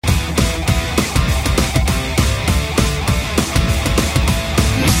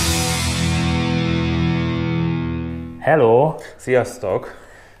Hello! Sziasztok!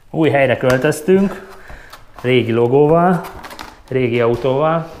 Új helyre költöztünk, régi logóval, régi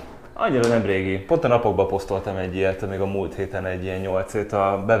autóval. Annyira nem régi. Pont a napokban posztoltam egy ilyet, még a múlt héten egy ilyen 8-ét.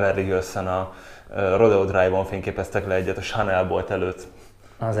 A Beverly Hills-en a Rodeo Drive-on fényképeztek le egyet a Chanel bolt előtt.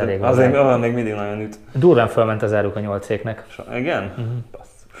 Az elég Azért még mindig nagyon üt. Durván fölment az áruk a 8-éknek. Igen?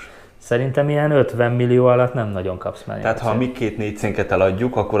 Szerintem ilyen 50 millió alatt nem nagyon kapsz már. Tehát ha mi 2-4 cénket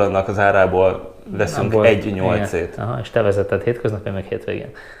eladjuk, akkor annak az árából veszünk egy 8-ét. Aha, és te vezeted hétköznap, én meg hétvégén.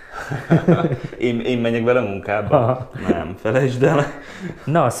 én menjek vele munkába? Aha. Nem, felejtsd el.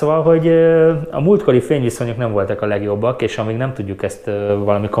 Na, szóval, hogy a múltkori fényviszonyok nem voltak a legjobbak, és amíg nem tudjuk ezt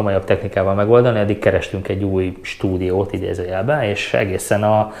valami komolyabb technikával megoldani, addig kerestünk egy új stúdiót idézőjelben, és egészen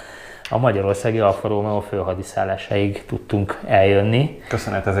a magyarországi Alfa Romeo főhadiszállásáig tudtunk eljönni.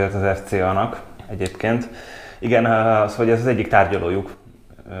 Köszönet ezért az FCA-nak egyébként. Igen, az, hogy ez az egyik tárgyalójuk.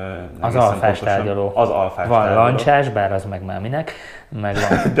 Az alfás tárgyaló. Az alfás van tárgyaló. lancsás, bár az meg már minek, meg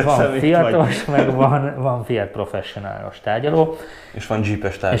van fiatos, meg van Fiat professionálos tárgyaló. És van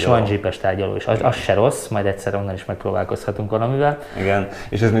jeepes tárgyaló. És van jeepes tárgyaló is. Az se rossz, majd egyszer onnan is megpróbálkozhatunk valamivel. Igen,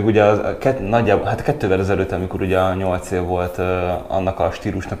 és ez még ugye nagyjából, hát 2 ezelőtt, amikor ugye a 8 év volt annak a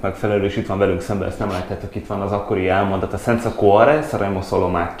stílusnak megfelelő, és itt van velünk szemben, ezt nem látjátok, itt van az akkori elmondat, a Senza cuore saremmo solo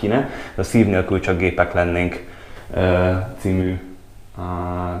macchine, a szív nélkül csak gépek lennénk című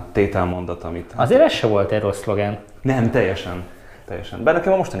tételmondat, amit... Azért ez se volt egy rossz szlogán. Nem, teljesen. Bár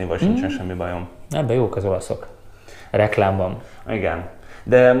nekem a mostanival sincsen semmi bajom. Ebben jók az olaszok. Reklámban. Igen.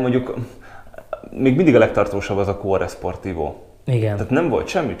 De mondjuk még mindig a legtartósabb az a Cuore Sportivo. Igen. Tehát nem volt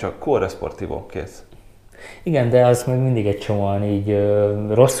semmi, csak Cuore Sportivo, kész. Igen, de azt még mindig egy csomóan így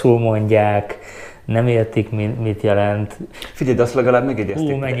rosszul mondják, nem értik, mit jelent. Figyelj, de azt legalább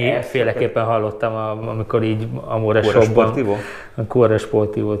megjegyezték. Mennyi féleképpen hallottam, amikor így Amore Cuore Shopban. Sportivo? A Cuore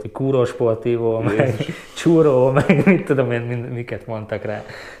Sportivo, Curo Sportivo, meg Csúró, meg mit tudom én, miket mondtak rá.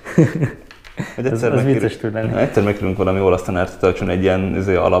 Az vicces tud lenni. Egyszer megkérünk valami olasz tanárt, tartson egy ilyen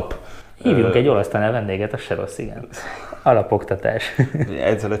alap... Hívjunk egy olasz tanár vendéget, az se rossz, igen. Alapoktatás.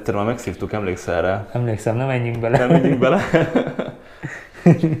 Egyszer már megszívtuk, emlékszel rá? Emlékszem, nem menjünk bele. Nem menjünk bele.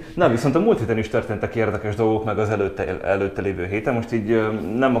 Na, viszont a múlt héten is történtek érdekes dolgok, meg az előtte lévő héten. Most így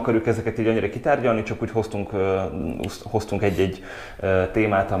nem akarjuk ezeket így annyira kitárgyalni, csak úgy hoztunk egy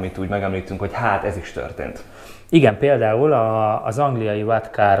témát, amit úgy megemlítünk, hogy hát ez is történt. Igen, például az angliai What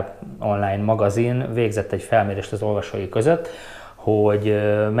Car online magazin végzett egy felmérést az olvasói között, hogy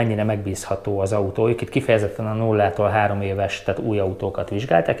mennyire megbízható az autójuk. Itt kifejezetten a 0-tól 3 éves, tehát új autókat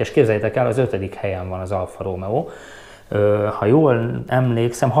vizsgálták, és képzeljétek el, az 5. helyen van az Alfa Romeo. Ha jól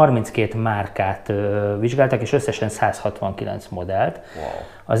emlékszem, 32 márkát vizsgáltak, és összesen 169 modellt. Wow.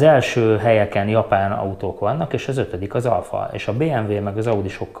 Az első helyeken japán autók vannak, és az 5. az Alfa, és a BMW meg az Audi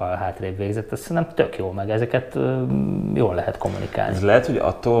sokkal hátrébb végzett. Ezt szerintem tök jó, meg ezeket jól lehet kommunikálni. Ez lehet, hogy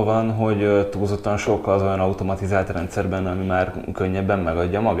attól van, hogy túlzottan sok az olyan automatizált rendszerben, ami már könnyebben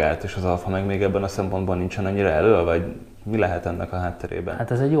megadja magát, és az Alfa meg még ebben a szempontból nincsen annyira elő, vagy mi lehet ennek a hátterében?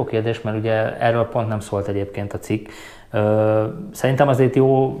 Hát ez egy jó kérdés, mert ugye erről pont nem szólt egyébként a cikk. Szerintem azért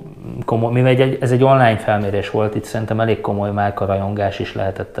jó, komoly, mivel ez egy online felmérés volt, itt szerintem elég komoly márkarajongás is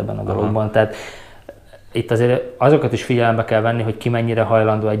lehetett ebben a dologban. Tehát itt azért azokat is figyelembe kell venni, hogy ki mennyire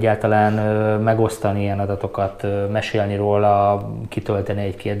hajlandó egyáltalán megosztani ilyen adatokat, mesélni róla, kitölteni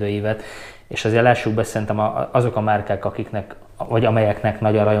egy kérdőívet. És azért lássuk be, szerintem azok a márkák, vagy amelyeknek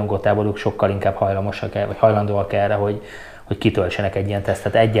nagy a rajongótáboruk, sokkal inkább hajlamosak vagy hajlandóak erre, hogy kitöltsenek egy ilyen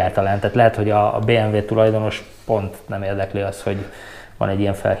tesztet egyáltalán. Tehát lehet, hogy a BMW tulajdonos pont nem érdekli az, hogy van egy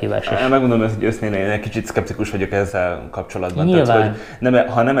ilyen felhívás. Megmondom, hogy őszintén én egy kicsit szkeptikus vagyok ezzel kapcsolatban. Nyilván. Tehát,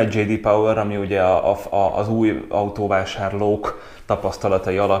 hogy ha nem egy J.D. Power, ami ugye az új autóvásárlók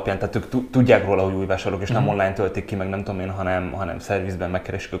tapasztalatai alapján, tehát ők tudják róla, hogy új vásárlók, és nem online töltik ki, meg nem tudom én, hanem szervizben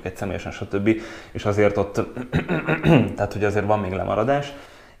megkeresik őket személyesen, stb. És azért ott, tehát hogy azért van még lemaradás.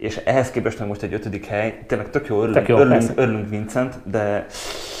 És ehhez képest meg most egy 5. hely, tényleg tök jó, örülünk Vincent, de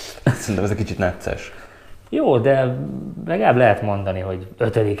szerintem ez egy kicsit necces. Jó, de legalább lehet mondani, hogy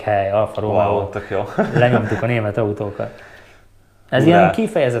 5. hely, Alfa Romeo, wow, tök jó. Lenyomtuk a német autókat. Ez ilyen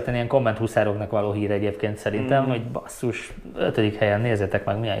kifejezetten ilyen kommenthuszároknak való hír egyébként szerintem, hogy basszus, 5. helyen nézzetek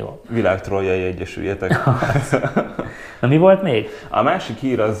meg, milyen jó. Világtrolljai egyesüljetek. Na mi volt még? A másik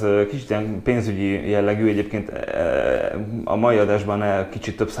hír az kicsit ilyen pénzügyi jellegű, egyébként a mai adásban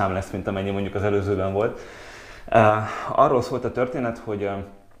kicsit több szám lesz, mint amennyi mondjuk az előzőben volt. Arról szólt a történet, hogy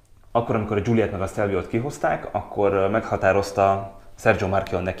akkor, amikor a Giuliát meg a Stelviót kihozták, akkor meghatározta Sergio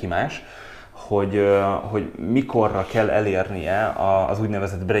Marchionne neki más, hogy mikorra kell elérnie az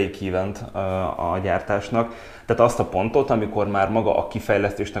úgynevezett break-event a gyártásnak, tehát azt a pontot, amikor már maga a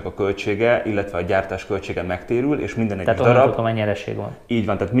kifejlesztésnek a költsége, illetve a gyártás költsége megtérül, és minden egyes darab... Tehát onnantól nyereség van. Így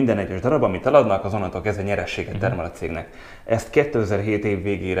van, tehát minden egyes darab, amit eladnak, az onnantól kezdve nyerességet termel a cégnek. Ezt 2007 év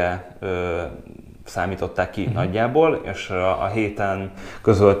végére számították ki nagyjából, és a héten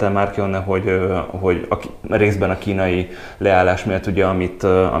közölte Marchionne, hogy részben a kínai leállás miatt, ugye,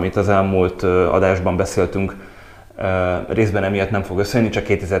 amit az elmúlt adásban beszéltünk, részben emiatt nem fog összejönni, csak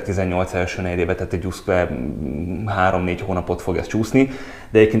 2018 első negyedébe, tehát egy 3-4 hónapot fog ez csúszni.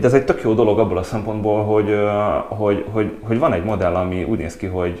 De egyébként ez egy tök jó dolog abból a szempontból, hogy van egy modell, ami úgy néz ki,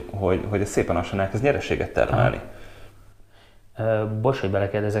 hogy ez szépen lassan elkezd nyereséget termelni. Bocs, hogy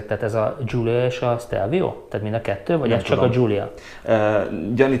belekérdezek, tehát ez a Giulia és a Stelvio? Tehát mind a kettő, vagy nem ez tudom. Csak a Giulia?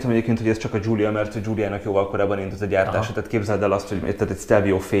 Gyanítom egyébként, hogy ez csak a Giulia, mert a Giuliának jóval korábban indult a gyártása, tehát képzeld el azt, hogy tehát egy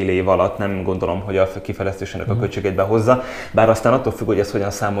Stelvio fél év alatt nem gondolom, hogy a kifejlesztésének a költségét behozza, bár aztán attól függ, hogy ezt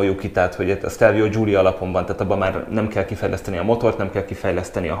hogyan számoljuk ki, tehát hogy a Stelvio Giulia alapon van, tehát abban már nem kell kifejleszteni a motort, nem kell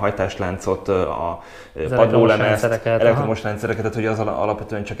kifejleszteni a hajtásláncot, a padlólemezt, elektromos rendszereket, tehát hogy az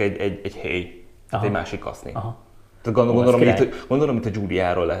alapvetően csak egy héj, egy másik kaszni. Gondolom, itt a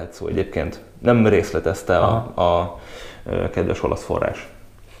Giuliáról lehet szó egyébként. Nem részletezte a kedves olasz forrás.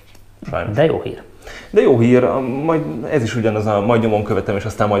 Sajnos. De jó hír. De jó hír, majd ez is ugyanaz, majd nyomon követem, és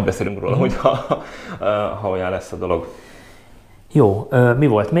aztán majd beszélünk róla, hogy ha olyan lesz a dolog. Jó, mi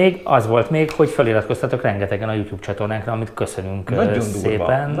volt még? Az volt még, hogy feliratkoztatok rengetegen a YouTube csatornánkra, amit köszönünk nagyon szépen.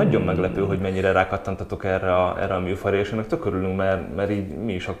 Durva. Nagyon meglepő, hogy mennyire rákattantatok erre a műfajra, és ennek tök örülünk, mert így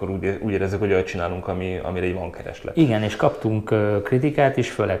mi is akkor úgy érezzük, hogy olyat csinálunk, amire így van kereslet. Igen, és kaptunk kritikát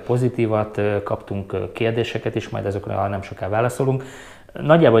is, főleg pozitívat, kaptunk kérdéseket is, majd azokra nem soká válaszolunk.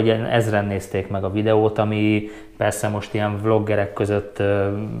 Nagyjából ilyen 1000-en nézték meg a videót, ami persze most ilyen vloggerek között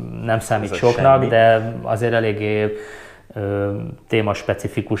nem számít soknak, semmi. De azért eléggé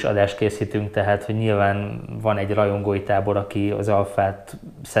témaspecifikus adást készítünk, tehát hogy nyilván van egy rajongói tábor, aki az Alfát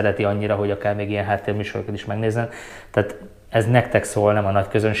szereti annyira, hogy akár még ilyen háttérműsorokat is megnézzen. Tehát ez nektek szól, nem a nagy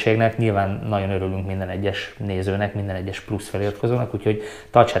közönségnek. Nyilván nagyon örülünk minden egyes nézőnek, minden egyes plusz feliratkozónak, úgyhogy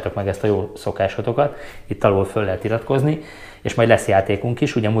tartsátok meg ezt a jó szokásotokat. Itt alul föl lehet iratkozni, és majd lesz játékunk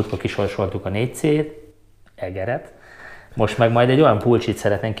is. Ugye múltkor kisorsoltuk a 4C egeret. Most meg majd egy olyan pulcsit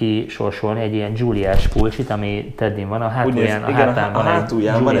szeretnénk kisorsolni, egy ilyen Giuliás pulcsit, ami Teddin van, a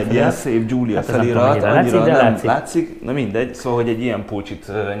hátulján van egy ilyen szép Giulia felirat, annyira nem látszik, na mindegy, szóval hogy egy ilyen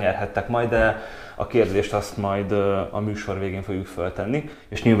pulcsit nyerhettek majd, de a kérdést azt majd a műsor végén fogjuk föltenni,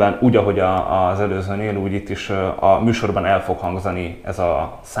 és nyilván úgy, ahogy az előzőnél, úgy itt is a műsorban el fog hangzani ez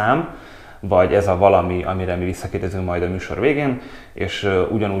a szám, vagy ez a valami, amire mi visszakérdezünk majd a műsor végén, és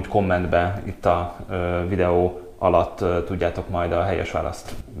ugyanúgy kommentbe itt a videó alatt tudjátok majd a helyes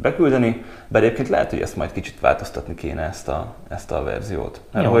választ beküldeni, de egyébként lehet, hogy ezt majd kicsit változtatni kéne ezt a verziót.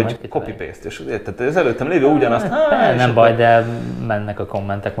 Mert jó, hogy copy-paste, és tehát az előttem lévő ugyanazt... Nem baj, de mennek a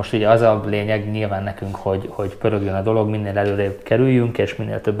kommentek. Most ugye az a lényeg nyilván nekünk, hogy pörögjön a dolog, minél előrébb kerüljünk, és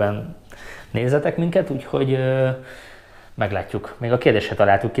minél többen nézzetek minket, úgyhogy meglátjuk. Még a kérdéset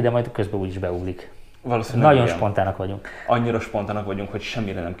találtuk ki, de majd közben úgyis beugrik. Nagyon spontának vagyunk. Annyira spontának vagyunk, hogy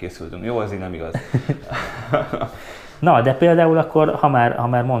semmire nem készültünk. Jó, ez így nem igaz. Na, de például akkor, ha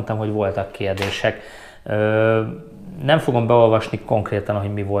már mondtam, hogy voltak kérdések, nem fogom beolvasni konkrétan,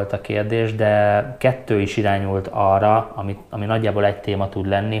 hogy mi volt a kérdés, de 2 is irányult arra, ami nagyjából egy téma tud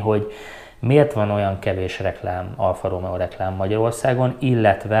lenni, hogy miért van olyan kevés reklám, Alfa Romeo reklám Magyarországon,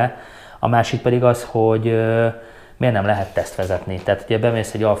 illetve a másik pedig az, hogy miért nem lehet tesztvezetni. Tehát, hogyha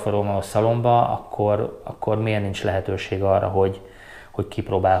bemész egy Alfa Romeo szalomba, akkor miért nincs lehetőség arra, hogy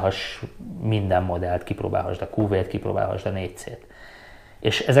kipróbálhass minden modellt, kipróbálhassd a QV-t, kipróbálhassd a 4C-t.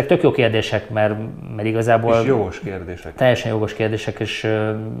 És ezek tök jó kérdések, mert igazából... És jogos kérdések. Teljesen jogos kérdések, és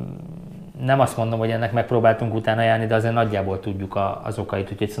nem azt mondom, hogy ennek megpróbáltunk utána járni, de azért nagyjából tudjuk az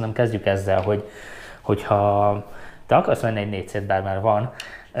okait, úgyhogy szerintem kezdjük ezzel, hogyha te akarsz venni egy 4C-t, bár már van,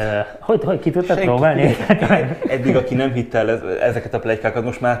 hogy ki tudtad próbálni? Eddig, aki nem hitte el ezeket a pletykákat,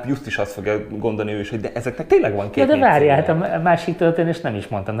 most már just is azt fogja gondolni ő is, hogy de ezeknek tényleg van két. De várjál, hát a másik történést nem is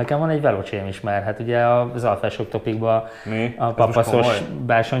mondtam. Nekem van egy velocsém is már. Hát ugye az Alfások topikba a papaszos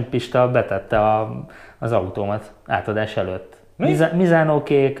Bársony Pista betette az autómat átadás előtt. Mizánó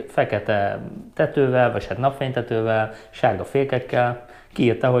kék, fekete tetővel, vagy hát napfénytetővel, sárga fékekkel.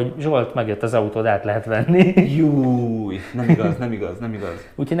 Kiírta, hogy Zsolt, megjött az autód, át lehet venni. Júj, nem igaz.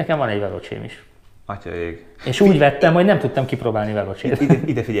 Úgyhogy nekem van egy velocsém is. Atyaég. És úgy vettem, hogy nem tudtam kipróbálni velocsét.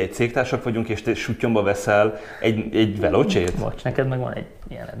 Ide figyelj, cégtársak vagyunk, és te suttyomba veszel egy velocsét? Bocs, neked meg van egy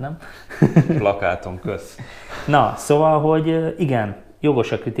ilyened, nem? Plakáton, kösz. Na, szóval, hogy igen,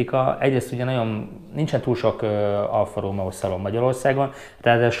 jogos a kritika. Egyrészt ugye nincsen túl sok Alfa Romeo szalon Magyarországon,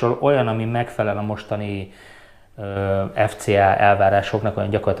 ráadásul olyan, ami megfelel a mostani FCA elvárásoknak, olyan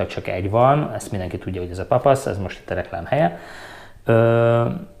gyakorlatilag csak egy van, ezt mindenki tudja, hogy ez a Papasz, ez most itt a reklám helye.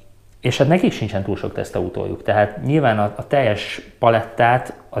 És hát nekik sincsen túl sok tesztautójuk, tehát nyilván a teljes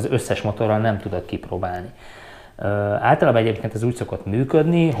palettát az összes motorral nem tudod kipróbálni. Általában egyébként ez úgy szokott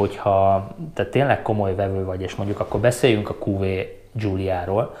működni, hogyha te tényleg komoly vevő vagy, és mondjuk akkor beszéljünk a QV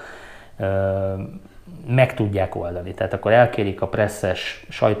Giuliáról, meg tudják oldani. Tehát akkor elkérik a presszes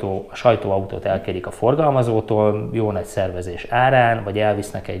sajtóautót, elkérik a forgalmazótól, jó nagy szervezés árán, vagy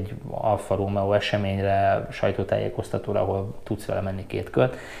elvisznek egy Alfa Romeo eseményre, sajtótájékoztatóra, ahol tudsz vele menni 2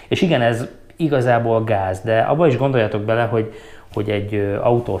 kört. És igen, ez igazából gáz, de abba is gondoljatok bele, hogy egy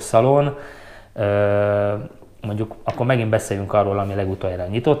autószalon, mondjuk akkor megint beszéljünk arról, ami legutoljára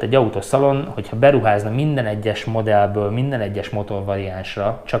nyitott, egy autószalon, hogyha beruházna minden egyes modellből, minden egyes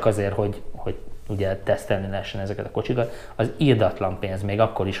motorvariánsra, csak azért, hogy ugye tesztelni lehessen ezeket a kocsikat, az irdatlan pénz, még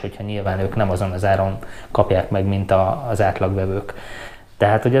akkor is, hogyha nyilván ők nem azon az áron kapják meg, mint az átlagvevők.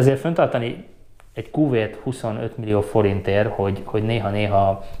 Tehát, hogy azért fenntartani egy QV-t 25 millió forintért, hogy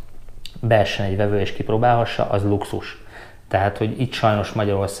néha-néha beessen egy vevő és kipróbálhassa, az luxus. Tehát, hogy itt sajnos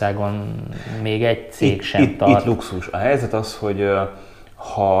Magyarországon még egy cég sem tart. Itt luxus. A helyzet az, hogy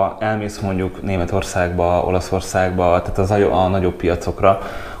ha elmész mondjuk Németországba, Olaszországba, tehát a nagyobb piacokra,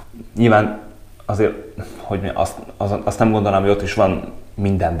 nyilván azért, hogy azt nem gondolom, hogy ott is van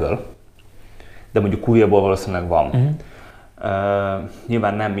mindenből, de mondjuk QV-ból valószínűleg van.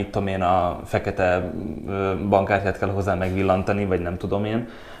 Nyilván nem, mit tudom én, a fekete bankkártyát kell hozzá megvillantani, vagy nem tudom én,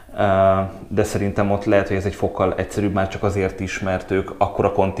 de szerintem ott lehet, hogy ez egy fokkal egyszerűbb már csak azért is, mert ők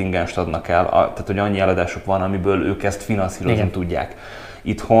akkora kontingenst adnak el, tehát hogy annyi eladásuk van, amiből ők ezt finanszírozni tudják.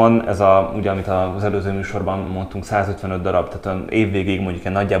 Itthon ez ugye, amit az előző műsorban mondtunk, 155 darab, tehát évvégéig mondjuk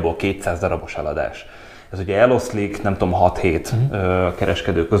egy nagyjából 200 darabos eladás. Ez ugye eloszlik, nem tudom, 6-7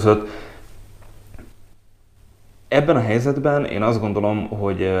 kereskedő között. Ebben a helyzetben én azt gondolom,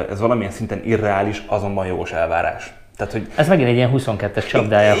 hogy ez valamilyen szinten irreális, azonban jogos elvárás. Tehát, hogy ez megint egy ilyen 22-es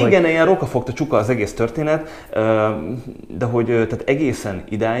csapdája. Igen, ilyen rókafogta csuka az egész történet, de hogy tehát egészen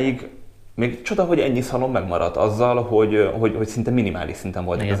idáig még csoda, hogy ennyi szalon megmaradt azzal, hogy szinte minimális szinten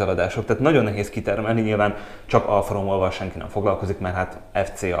voltak az eladások. Tehát nagyon nehéz kitermelni, nyilván csak Alfa Romeo-val senki nem foglalkozik, mert hát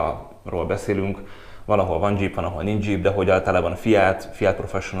FCA-ról beszélünk, valahol van Jeep, van, ahol nincs Jeep, de hogy általában a Fiat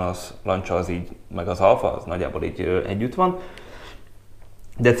Professionals, Lancia az így, meg az Alfa, az nagyjából így együtt van.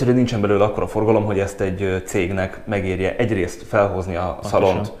 De egyszerűen nincsen belőle akkora forgalom, hogy ezt egy cégnek megérje egyrészt felhozni a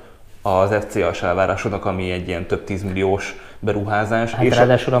szalont az FCA-s elvárásodnak, ami egy ilyen több 10 milliós beruházás. Hát és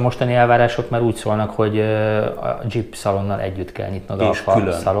ráadásul a mostani elvárások már úgy szólnak, hogy a Jeep szalonnal együtt kell nyitnod a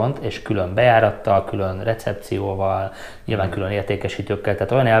szalont, és külön bejárattal, külön recepcióval, nyilván külön értékesítőkkel,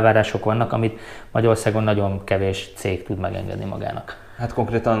 tehát olyan elvárások vannak, amit Magyarországon nagyon kevés cég tud megengedni magának. Hát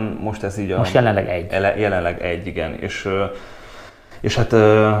konkrétan most ez így most jelenleg egy. Jelenleg egy, igen. És hát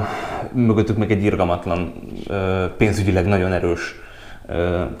mögöttük meg egy irgalmatlan, pénzügyileg nagyon erős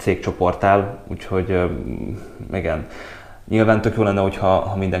cégcsoport áll, úgyhogy igen. Nyilván tök jó lenne,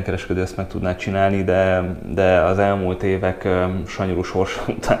 hogyha minden kereskedő ezt meg tudná csinálni, de az elmúlt évek sanyarú sors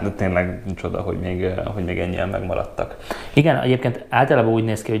után tényleg csoda, hogy még ennyien megmaradtak. Igen, egyébként általában úgy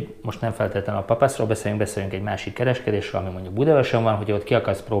néz ki, hogy most nem feltétlenül a Papaszról beszélünk egy másik kereskedésről, ami mondjuk Budaörsön van, hogy ott ki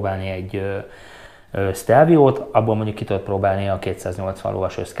akarsz próbálni egy Stelviót, abból mondjuk ki tudod próbálni a 280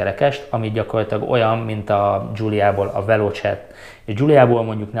 lovas összkerekest, ami gyakorlatilag olyan, mint a Giuliából a Veloce, és Giuliából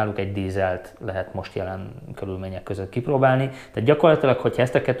mondjuk náluk egy dízelt lehet most jelen körülmények között kipróbálni. Tehát gyakorlatilag, hogyha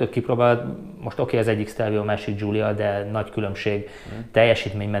ezt a kettőt kipróbálod, most oké, az egyik Stelvio, a másik Giulia, de nagy különbség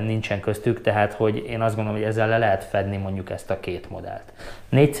teljesítményben nincsen köztük, tehát hogy én azt gondolom, hogy ezzel le lehet fedni mondjuk ezt a két modellt.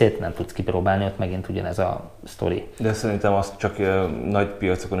 4C-t nem tudsz kipróbálni, ott megint ugyanez a sztori. De szerintem azt csak nagy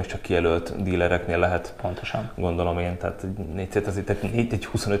piacokon és csak kijelölt dílereknél lehet. Pontosan. Gondolom én, tehát 4C-t azért egy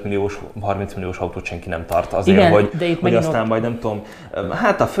 25 milliós, 30 milliós autót senki nem tart azért, igen, hogy aztán majd nem tudom,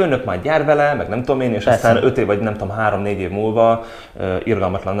 hát a főnök majd gyár vele, meg nem tudom én, és persze. Aztán 5 év vagy nem tudom 3-4 év múlva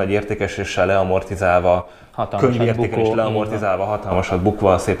irgalmatlan nagy értékesítéssel leamortizálva, könyvértéken is leamortizálva, hatalmasat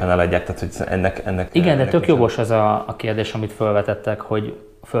bukva, szépen eladják, tehát hogy ennek igen, de tök jogos az a kérdés, amit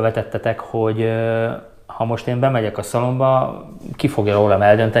felvetettetek, hogy ha most én bemegyek a szalomba, ki fogja rólam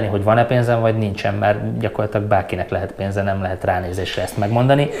eldönteni, hogy van-e pénzem, vagy nincsen, mert gyakorlatilag bárkinek lehet pénze, nem lehet ránézésre ezt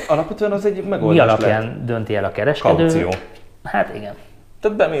megmondani. Alapvetően az egy megoldás. Mi alapján dönti el a kereskedő? Kaució. Hát igen.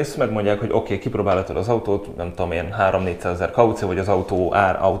 Tehát bemész, megmondják, hogy oké, kipróbálhatod az autót, nem tudom én, 3-400 ezer kaució, vagy az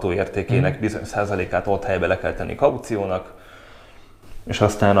autó értékének bizonyos százalékát ott helybe le kell tenni kauciónak, és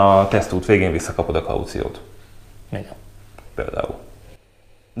aztán a tesztút végén visszakapod a kauciót. Igen. Például.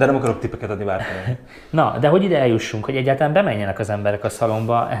 De nem akarok tippeket adni bárkinek. Na, de hogy ide eljussunk, hogy egyáltalán bemenjenek az emberek a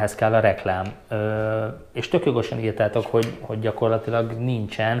szalomba, ehhez kell a reklám. És tök jogosan írtátok, hogy gyakorlatilag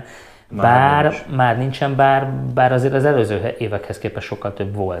nincsen, már nincsen, bár azért az előző évekhez képest sokkal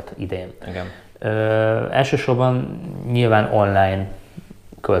több volt idén. Igen. Elsősorban nyilván online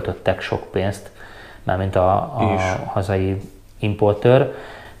költöttek sok pénzt, mármint a hazai importőr.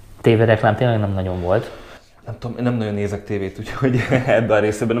 TV-reklám tényleg nem nagyon volt. Nem tudom, én nem nagyon nézek tévét, úgyhogy ebben a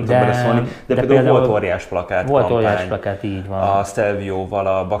részében nem tudom beleszólni, de például volt óriás plakát volt kampány. Óriás plakát, így van. A Stelvio-val,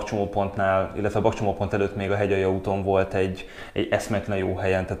 a Bakcsomópontnál, illetve a Bakcsomópont előtt még a Hegyalja úton volt egy eszmetlen jó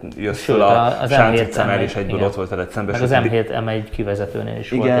helyen, tehát jött föl a Sánc utcánál, és egyből ott volt veled szembe. Meg az M7 M1 kivezetőnél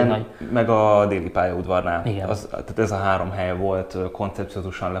is volt egy nagy... meg a Déli pályaudvarnál. Tehát ez a 3 hely volt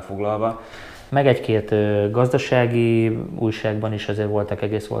koncepciózusan lefoglalva. Meg egy-két gazdasági újságban is azért voltak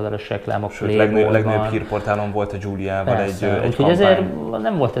egész oldalas reklámok. Sőt, legnagyobb hírportálon volt a Giuliával egy úgyhogy ezért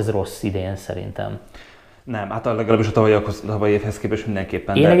nem volt ez rossz idén szerintem. Nem, hát legalábbis a tavalyi évhez képest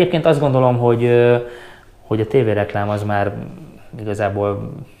mindenképpen. Én egyébként azt gondolom, hogy a tévéreklám az már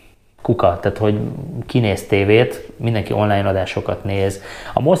igazából kuka, tehát hogy kinéz tévét, mindenki online adásokat néz.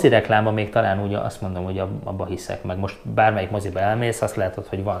 A mozi reklámban még talán úgy azt mondom, hogy abba hiszek meg. Most bármelyik moziba elmész, azt látod,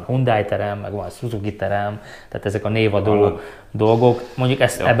 hogy van Hyundai terem, meg van Suzuki terem, tehát ezek a névadó dolgok. Mondjuk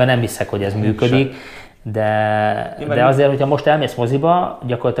ebben nem hiszek, hogy ez működik. De azért, hogyha most elmész moziba,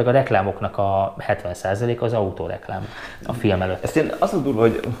 gyakorlatilag a reklámoknak a 70% az autóreklám a film előtt. Ezt én az a durva,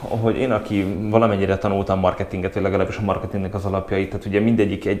 hogy én, aki valamennyire tanultam marketinget, vagy legalábbis a marketingnek az alapjait, tehát ugye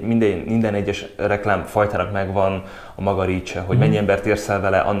minden egyes reklám fajtának megvan a maga reach-e, hogy mennyi embert érsz el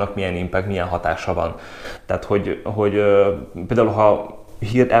vele, annak milyen impact, milyen hatása van. Tehát, hogy például ha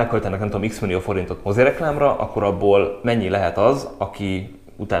elköltenek, nem tudom, x millió forintot mozireklámra, akkor abból mennyi lehet az, aki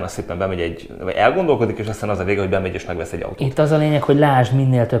utána szépen bemegy vagy elgondolkodik, és aztán az a vége, hogy bemegy és megvesz egy autót. Itt az a lényeg, hogy lásd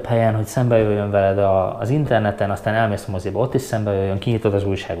minél több helyen, hogy szembe jöjjön veled az interneten, aztán elmész a moziba, ott is szembe jöjjön, kinyitod az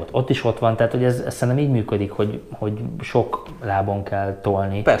újságot, ott is ott van, tehát hogy ez szerintem így működik, hogy sok lábon kell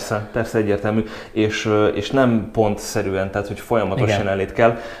tolni. Persze egyértelmű, és nem pontszerűen, tehát hogy folyamatosan elét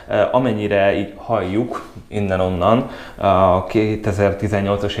kell. Amennyire így halljuk innen-onnan, a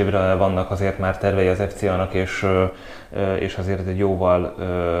 2018-as évre vannak azért már tervei az FCA-nak, és azért egy jóval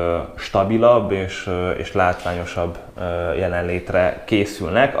stabilabb és látványosabb jelenlétre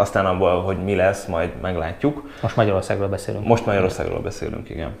készülnek. Aztán abból, hogy mi lesz, majd meglátjuk. Most Magyarországról beszélünk. Most Magyarországról beszélünk,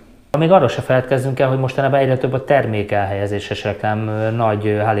 igen. Még arról se feledkezzünk el, hogy mostanában egyre több a termékelhelyezéses reklám,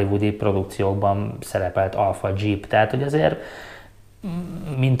 nagy hollywoodi produkciókban szerepelt Alfa Jeep. Tehát, hogy azért,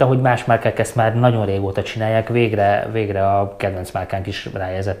 mint ahogy más márkák ezt már nagyon régóta csinálják, végre a kedvenc márkánk is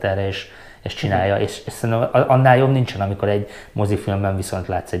rájegyzett erre, és csinálja, és szerintem annál jobb nincsen, amikor egy mozifilmben viszont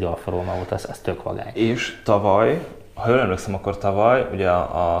látsz egy Alfa Romeo-t, az tök vagány. És tavaly, ha jól emlékszem, akkor tavaly ugye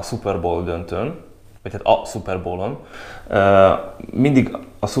a Super Bowl döntőn, vagy hát a Super Bowl-on, mindig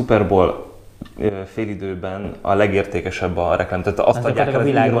a Super Bowl félidőben a legértékesebb a reklám. Tehát azt adják el, a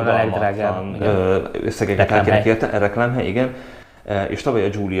világon a legdrágább összegeket el kéne reklámhely, igen. És tavaly a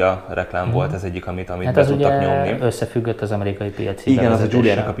Giulia reklám volt ez egyik, amit hát be tudtak nyomni. Hát az összefüggött az amerikai piaci Igen, az a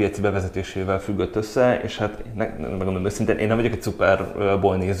Giuliának a piaci bevezetésével függött össze, és hát megmondom őszintén, én nem vagyok egy Super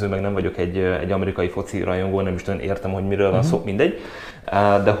Bowl néző, meg nem vagyok egy amerikai foci rajongó, nem is nagyon értem, hogy miről van szó, mindegy.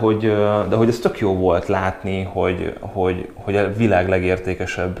 De hogy ez tök jó volt látni, hogy a világ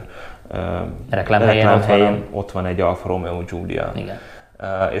legértékesebb reklámhelyen ott van egy Alfa Romeo Giulia. Igen.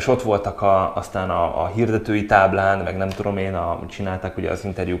 És ott voltak aztán a hirdetői táblán, meg nem tudom én, csinálták ugye az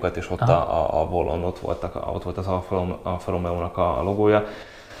interjúkat, és ott a Volon ott volt az Alfa Romeo-nak a logója.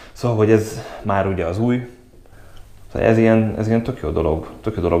 Szóval, hogy ez már ugye az új, ez ilyen tök jó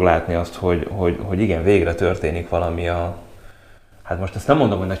dolog látni azt, hogy igen, végre történik valami hát most ezt nem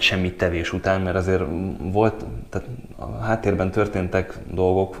mondom, hogy nagy semmit tevés után, mert azért volt, tehát a háttérben történtek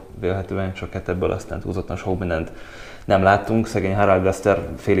dolgok, vélhetően csak ebből aztán túlzottan sok mindent nem láttunk, szegény Harald Wester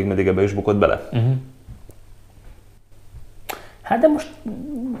félig meddig ebbe is bukott bele. Hát de most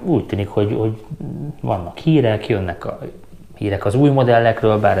úgy tűnik, hogy vannak hírek, jönnek a hírek az új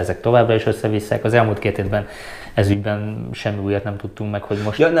modellekről, bár ezek továbbra is összevisszák. Az elmúlt 2 évben ezügyben semmi újat nem tudtunk meg, hogy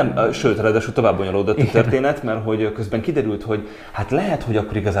most... Ja nem, sőt, ráadásul tovább bonyolódott a történet, mert hogy közben kiderült, hogy hát lehet, hogy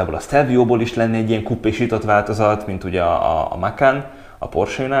akkor igazából a Stelvio-ból is lenne egy ilyen kupésított változat, mint ugye a Macan, a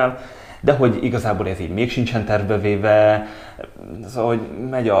Porsche-nál, de hogy igazából ez így még sincsen tervbe véve, szóval, hogy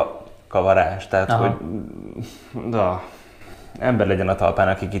megy a kavarás, tehát hogy ember legyen a talpán,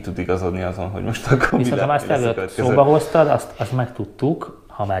 aki ki tud igazodni azon, hogy most akkor viszont ha már Stelviót szóba hoztad, azt megtudtuk,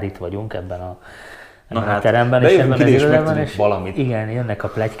 ha már itt vagyunk ebben a teremben, és ebben az irodában, és valamit. Igen, jönnek a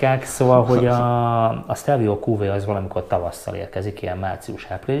pletykák, szóval, hogy a Stelvio QV az valamikor tavasszal érkezik, ilyen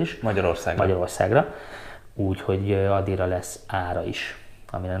március-április. Magyarországra. Úgyhogy addigra lesz ára is,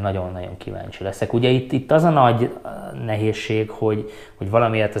 amire nagyon-nagyon kíváncsi leszek. Ugye itt az a nagy nehézség, hogy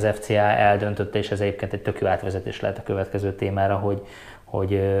valamiért az FCA eldöntötte, és ez egyébként egy tök jó átvezetés lehet a következő témára,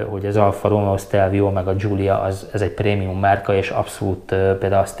 hogy az Alfa Romeo Stelvio meg a Giulia ez egy prémium márka, és abszolút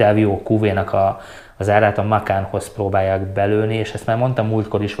például a Stelvio QV-nak az árát a Macanhoz próbálják belőni, és ezt már mondtam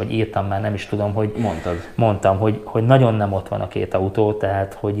múltkor is, vagy írtam már, nem is tudom, hogy mondtam, hogy nagyon nem ott van a két autó,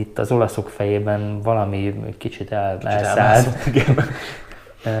 tehát hogy itt az olaszok fejében valami kicsit elszállt.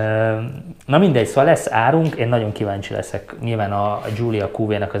 Na mindegy, szóval lesz árunk, én nagyon kíváncsi leszek. Nyilván a Giulia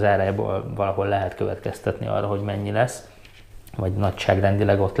QV-nak az árából valahol lehet következtetni arra, hogy mennyi lesz, vagy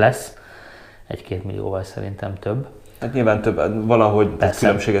nagyságrendileg ott lesz. 1-2 millióval szerintem több. Hát nyilván több, valahogy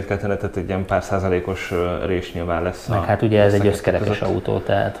különbséget kell tenni, tehát egy ilyen pár százalékos rés nyilván lesz. Meg hát ugye ez egy összkerekes autó,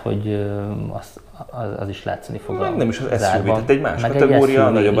 tehát hogy az is látszani fog nem is az SUV, tehát egy más kategória,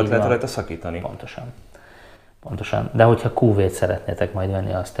 nagyobbat lehet rajta szakítani. Pontosan. De hogyha QV-t szeretnétek majd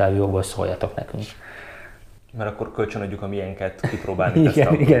venni a Stelvio-ból, szóljatok nekünk. Mert akkor kölcsönadjuk a miénket kipróbálni.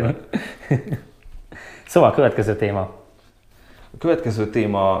 Igen. Szóval a következő téma. A következő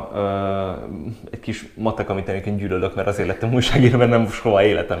téma egy kis matek, amit én gyűlölök, mert azért lettem újságíró, mert nem soha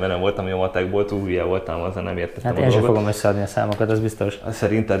életemben nem voltam, hogy a matekból túl hülye voltam, azzal nem értettem hát a dolgot. Hát én sem fogom összeadni a számokat, az biztos.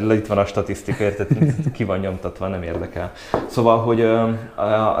 Szerinted itt van a statisztika, érted? Ki van nyomtatva, nem érdekel. Szóval, hogy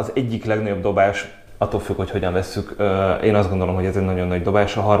az egyik legnagyobb dobás, attól függ, hogy hogyan vesszük, én azt gondolom, hogy ez egy nagyon nagy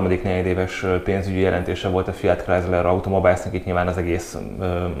dobás. A harmadik negyedéves pénzügyi jelentése volt a Fiat Chrysler Automobilesnek, itt nyilván az egész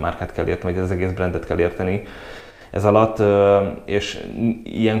márkát kell érteni, vagy az egész brandet kell érteni ez alatt, és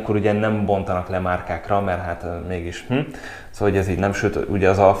ilyenkor ugye nem bontanak le márkákra, mert hát mégis, szóval ez így nem, sőt ugye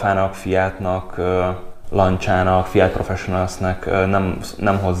az Alfának, Fiatnak, Lanciának, Fiat Professionalsnek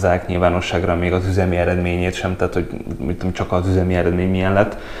nem hozzák nyilvánosságra még az üzemi eredményét sem, tehát hogy csak az üzemi eredmény milyen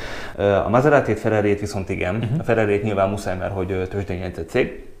lett. A Maserati-t, Ferrari-t viszont igen, a Ferrari-t nyilván muszáj, mert hogy tőzsdén jegyzett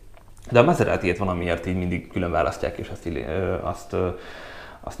cég, de a Maserati-t valamiért így mindig külön választják, és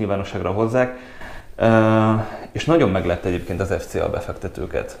azt nyilvánosságra hozzák. És nagyon meglett egyébként az FCA a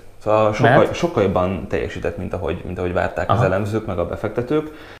befektetőket. Szóval sokkal jobban teljesített, mint ahogy várták az elemzők, meg a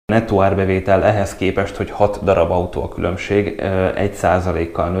befektetők. Nettó árbevétel ehhez képest, hogy 6 darab autó a különbség,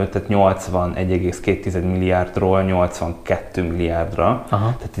 1%-kal nőtt, tehát 81,2 milliárdról 82 milliárdra.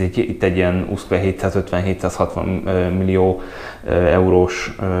 Tehát itt egy ilyen 750-760 millió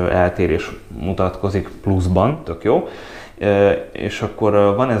eurós eltérés mutatkozik pluszban, tök jó. És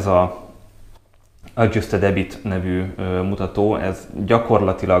akkor van ez a Adjusted EBIT nevű mutató, ez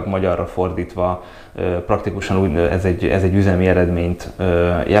gyakorlatilag magyarra fordítva praktikusan úgy, ez egy üzemi eredményt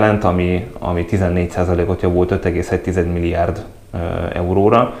jelent, ami 14%-ot javult 5,1 milliárd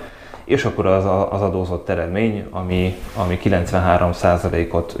euróra, és akkor az adózott eredmény, ami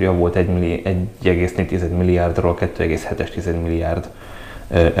 93%-ot javult 1,4 milliárdról 2,7 milliárd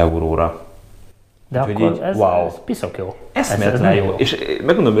euróra. De úgy, akkor ez piszok jó. Eszméletlen jó. És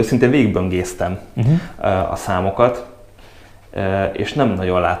megmondom őszintén, végigböngésztem a számokat, és nem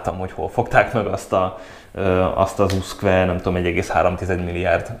nagyon láttam, hogy hol fogták meg azt az USZKVE, nem tudom, 1,3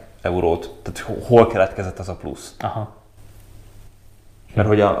 milliárd eurót. Tehát hol keletkezett az a plusz. Mert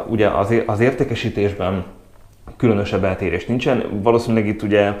hogy ugye az értékesítésben különösebb eltérés nincsen. Valószínűleg itt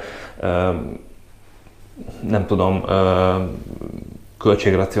ugye nem tudom,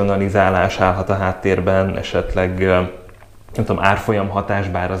 költségracionalizálás állhat a háttérben, esetleg nem tudom, árfolyam hatás,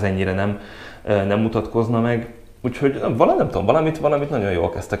 bár az ennyire nem mutatkozna meg. Úgyhogy nem tudom, valamit nagyon jól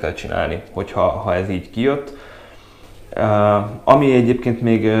kezdtek el csinálni, hogyha ez így kijött. Ami egyébként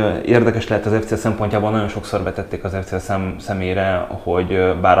még érdekes lehet az FCA szempontjából, nagyon sokszor vetették az FCA szemére,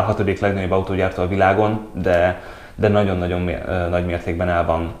 hogy bár a 6. legnagyobb autógyártó a világon, de nagyon-nagyon nagy mértékben el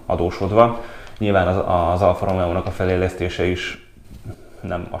van adósodva. Nyilván az Alfa Romeo-nak a felélesztése is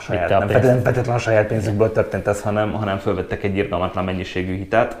nem feltétlenül a saját pénzükből történt ez, hanem fölvettek egy irgalmatlan mennyiségű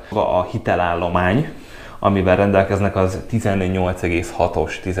hitelt. A hitelállomány, amivel rendelkeznek, az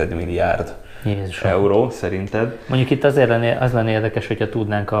 18,6 milliárd euró, szerinted? Mondjuk itt azért az lenne érdekes, hogyha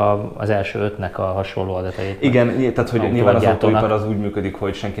tudnánk az első 5-nek a hasonló adatait. Igen, tehát hogy nyilván az autóipar az úgy működik,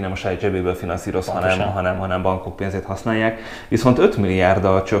 hogy senki nem a saját zsebéből finanszíroz, hanem bankok pénzét használják. Viszont 5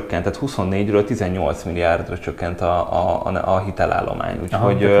 milliárddal csökkent, tehát 24-ről 18 milliárdra csökkent a hitelállomány.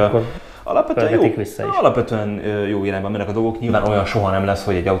 Úgyhogy Alapvetően jó irányban mennek a dolgok. Nyilván olyan soha nem lesz,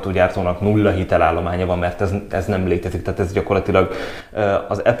 hogy egy autógyártónak nulla hitelállománya van, mert ez nem létezik. Tehát ez gyakorlatilag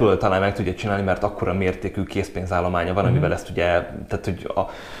az Apple talán meg tudja csinálni, mert akkora mértékű készpénzállománya van, amivel ezt ugye, tehát hogy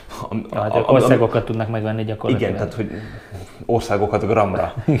országokat tudnak megvenni gyakorlatilag. Igen, tehát hogy országokat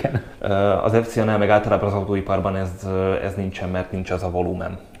gramra. Igen. Az FCA-nál meg általában az autóiparban ez nincsen, mert nincs az a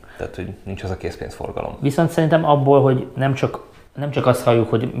volumen. Tehát, hogy nincs az a készpénzforgalom. Viszont szerintem abból, hogy nem csak azt halljuk,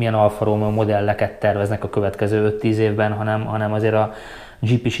 hogy milyen Alfa Romeo modelleket terveznek a következő 5-10 évben, hanem azért a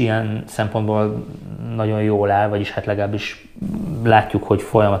Jeep is ilyen szempontból nagyon jól áll, vagyis hát legalábbis látjuk, hogy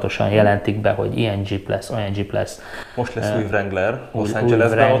folyamatosan jelentik be, hogy ilyen Jeep lesz, olyan Jeep lesz. Most lesz új Wrangler, Los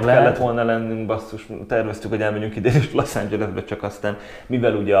Angelesben, ott kellett volna lennünk, basszus, terveztük, hogy elmenjünk ide és Los Angelesbe, csak aztán,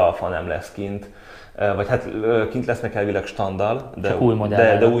 mivel ugye Alfa nem lesz kint, vagy hát kint lesznek elvileg standal, de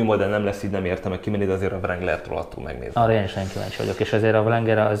új modell nem lesz, így nem értem meg kimenni, de azért a Wranglert rohadtul megnézni. Arra én is nagyon kíváncsi vagyok, és azért a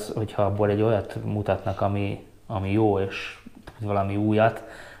Wrangler az, hogyha abból egy olyat mutatnak, ami jó, és valami újat,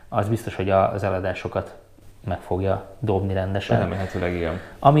 az biztos, hogy az eladásokat meg fogja dobni rendesen. Remélhetőleg igen.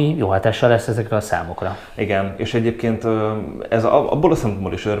 Ami jó hatással lesz ezekre a számokra. Igen, és egyébként ez abból a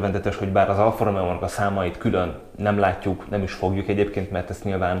szempontból is örvendetes, hogy bár az Alfa Romeo-nak a számait külön nem látjuk, nem is fogjuk egyébként, mert ezt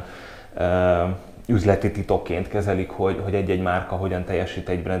nyilván üzleti titokként kezelik, hogy egy-egy márka hogyan teljesít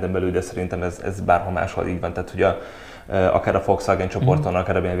egy branden belül, de szerintem ez bárhol máshol így van. Tehát, hogy akár a Volkswagen csoporton,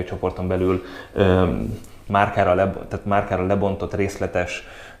 akár a BMW csoporton belül márkára lebontott részletes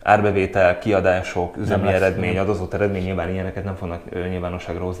árbevétel, kiadások, üzemi eredmény, adózott eredmény, nyilván ilyeneket nem fognak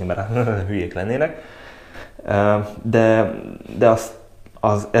nyilvánosságra hozni, mert hülyék lennének. De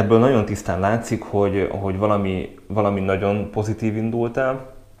ebből nagyon tisztán látszik, hogy valami nagyon pozitív indult el.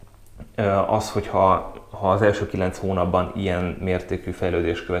 Az, hogyha az első 9 hónapban ilyen mértékű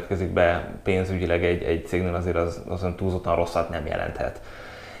fejlődés következik be pénzügyileg egy cégnél, azért azon túlzottan rosszat nem jelenthet.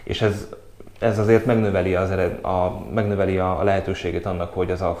 És ez azért megnöveli a lehetőségét annak,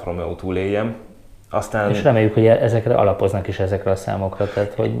 hogy az Alfa Romeo túléljen. Aztán... És reméljük, hogy ezekre alapoznak is ezekre a számokra.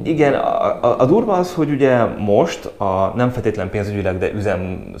 Tehát, hogy... Igen, a durva az, hogy ugye most nem feltétlen pénzügyileg, de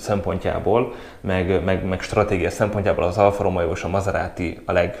üzem szempontjából, meg stratégia szempontjából az Alfa Romeo és a Maserati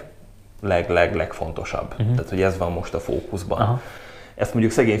a legfontosabb. Tehát, hogy ez van most a fókuszban. Aha. Ezt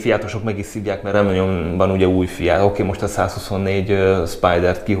mondjuk szegény fiátosok meg is szívják, mert remélem van ugye új Fiat. Oké, most a 124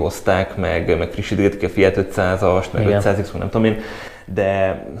 Spidert kihozták, meg frissítették a Fiat 500-ast, meg 500X, nem tudom én,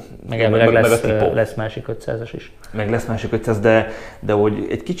 de... Meg lesz másik 500-as is. Meg lesz másik 500, de hogy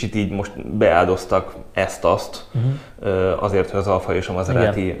egy kicsit így most beáldoztak ezt-azt, azért, hogy az Alfa és a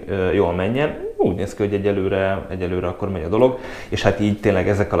Maserati jól menjen. Úgy néz ki, hogy egyelőre akkor megy a dolog, és hát így tényleg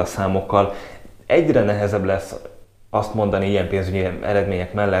ezekkel a számokkal egyre nehezebb lesz azt mondani ilyen pénzügyi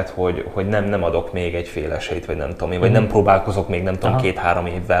eredmények mellett, hogy nem adok még egy fél esélyt, vagy nem tudom én, vagy nem próbálkozok még nem tudom 2-3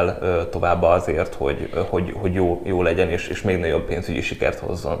 évvel tovább azért, hogy jó legyen, és még nagyobb pénzügyi sikert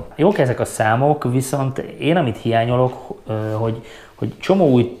hozzon. Jók ezek a számok, viszont én amit hiányolok, hogy csomó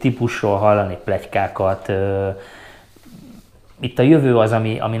új típusról hallani pletykákat. Itt a jövő az,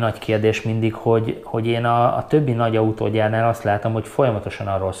 ami nagy kérdés mindig, hogy én a többi nagy autógyárnál azt látom, hogy folyamatosan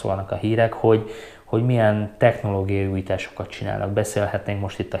arról szólnak a hírek, hogy milyen technológiai újításokat csinálnak. Beszélhetnénk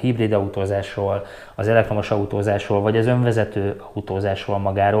most itt a hibrid autózásról, az elektromos autózásról, vagy az önvezető autózásról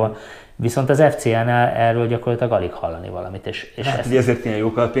magáról. Viszont az FCA-nál erről gyakorlatilag alig hallani valamit. És hát ugye ezért ilyen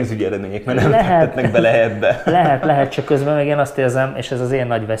jók a pénzügyi eredmények, mert nem fektetnek bele ebbe. Lehet, csak közben meg én azt érzem, és ez az én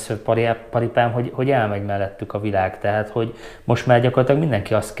nagy veszőparipám, hogy elmegy mellettük a világ. Tehát, hogy most már gyakorlatilag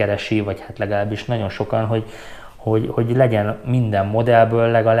mindenki azt keresi, vagy hát legalábbis nagyon sokan, hogy legyen minden modellből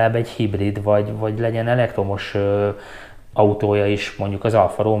legalább egy hibrid, vagy legyen elektromos autója is, mondjuk az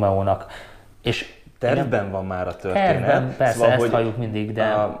Alfa Romeo-nak. És tervben van már a történet. Tervben, persze, szóval, ezt halljuk mindig,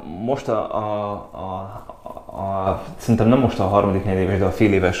 de... Most szerintem nem most a harmadik negyedéves, de a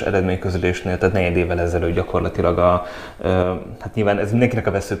fél éves eredményközlésnél, tehát 4 évvel ezelőtt gyakorlatilag hát nyilván ez mindenkinek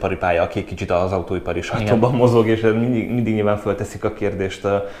a veszőparipája, aki kicsit az autóipari sajtóban mozog, és mindig nyilván fölteszik a kérdést.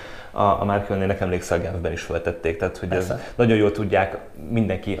 A Márkionnének emlékszel, Genfben is feltették, tehát hogy ez nagyon jól tudják,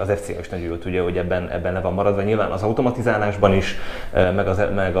 mindenki, az FCA is nagyon jól tudja, hogy ebben le van maradva. Nyilván az automatizálásban is,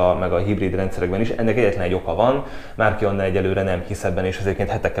 meg a hibrid rendszerekben is, ennek egyetlen egy oka van, Márkionnál egyelőre nem hisz ebben, és ezért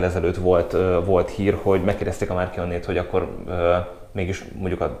hetekkel ezelőtt volt hír, hogy megkérdezték a Márkionnét, hogy akkor mégis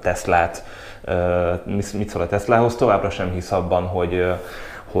mondjuk a Teslát, mit szól a Teslahoz, továbbra sem hisz abban,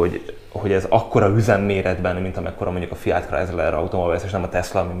 hogy ez akkora üzemméretben, mint amekkora mondjuk a Fiat Chrysler autóval, és nem a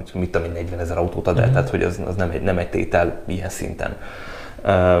Tesla, ami mit tudom, 40 000 autót ad el, tehát hogy az nem egy tétel ilyen szinten.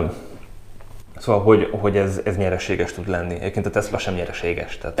 Szóval, hogy ez nyereséges tud lenni. Egyébként a Tesla sem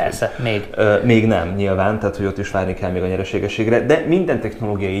nyereséges. Tehát, persze, még. Még nem, nyilván, tehát hogy ott is várni kell még a nyereségességre, de minden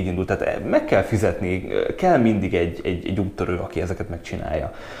technológia így indul, tehát meg kell fizetni, kell mindig egy úttörő, aki ezeket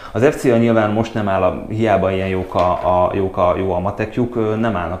megcsinálja. Az FCA nyilván most nem áll, hiába ilyen jó a matekjuk,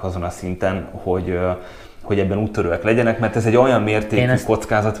 nem állnak azon a szinten, hogy ebben úttörőek legyenek, mert ez egy olyan mértékű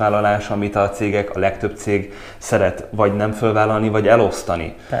kockázatvállalás, amit a cégek, a legtöbb cég szeret vagy nem fölvállalni, vagy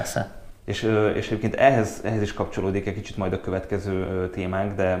elosztani. Persze. És egyébként ehhez is kapcsolódik egy kicsit majd a következő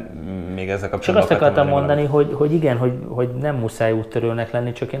témánk, de még ezzel kapcsolatban... Csak azt akartam mondani, hogy igen, hogy nem muszáj úttörőnek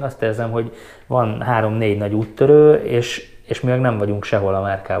lenni, csak én azt érzem, hogy van 3-4 nagy úttörő, és mi meg nem vagyunk sehol a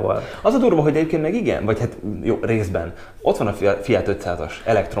márkával. Az a durva, hogy egyébként meg igen, vagy hát jó, részben. Ott van a Fiat 500-as,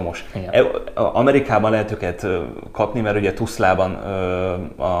 elektromos. Igen. Amerikában lehet őket kapni, mert ugye Tuszlában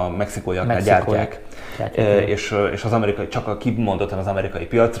a mexikóiaknál gyártják. És az amerikai, csak kimondottan az amerikai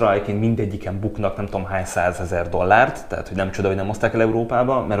piacra, egyébként mindegyiken buknak nem tudom hány $100,000, tehát hogy nem csoda, hogy nem hozták el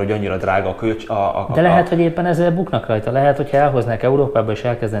Európába, mert hogy annyira drága a kölcs. De lehet, hogy éppen ezzel buknak rajta. Lehet, hogyha elhoznák Európába és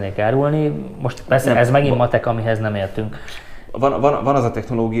elkezdenék árulni. Most persze ez megint matek, amihez nem értünk. Van az a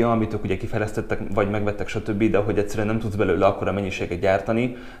technológia, amit ők ugye kifejlesztettek, vagy megvettek, stb., de hogy egyszerűen nem tudsz belőle akkora mennyiséget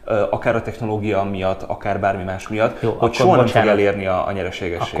gyártani, akár a technológia miatt, akár bármi más miatt, jó, hogy soha nem fog elérni a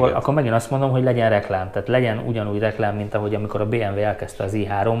nyereségességet. Akkor megint azt mondom, hogy legyen reklám. Tehát legyen ugyanúgy reklám, mint ahogy amikor a BMW elkezdte az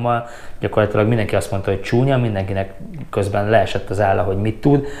i3-mal, gyakorlatilag mindenki azt mondta, hogy csúnya, mindenkinek közben leesett az álla, hogy mit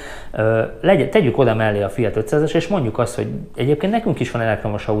tud. Tegyük oda mellé a Fiat 500-as, és mondjuk azt, hogy egyébként nekünk is van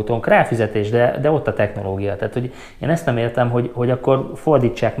elektromos autónk, ráfizetés, de ott a technológia. Tehát, hogy én ezt nem értem, hogy akkor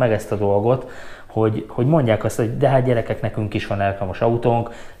fordítsák meg ezt a dolgot, hogy mondják azt, hogy de hát gyerekek, nekünk is van elektromos autónk,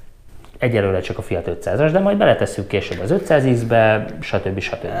 egyelőre csak a Fiat 500-as, de majd beletesszük később az 510-be, stb.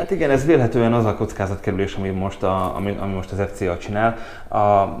 Hát igen, ez vélhetően az a kockázatkerülés, ami most az FCA csinál.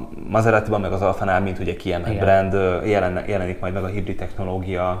 A Maseratiban meg az Alfánál, mint ugye kiemelt brand, jelenik majd meg a hibrid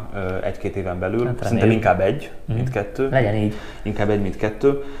technológia 1-2 éven belül. Hát szerintem inkább egy, mint kettő. Legyen így. Inkább egy, mint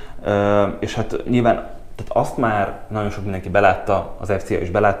kettő. És hát nyilván tehát azt már nagyon sok mindenki belátta, az FCA is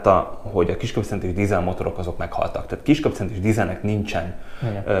belátta, hogy a kisköbcentrés dízelmotorok azok meghaltak. Tehát kisköbcentrés dízelnek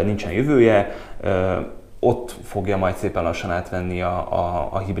nincsen jövője, ott fogja majd szépen lassan átvenni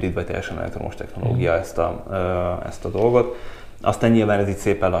a hibrid vagy teljesen elektromos technológia ezt a dolgot. Aztán nyilván ez így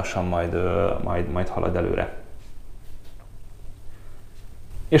szépen lassan majd halad előre.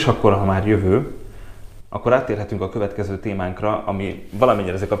 És akkor, ha már jövő, akkor áttérhetünk a következő témánkra, ami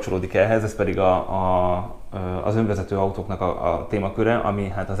valamennyire ezzel kapcsolódik ehhez, ez pedig az önvezető autóknak a témaköre,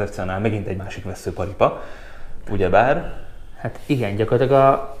 ami hát az FCA-nál megint egy másik vesszőparipa, ugyebár? Hát igen,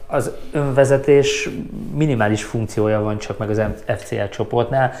 gyakorlatilag az önvezetés minimális funkciója van csak meg az FCA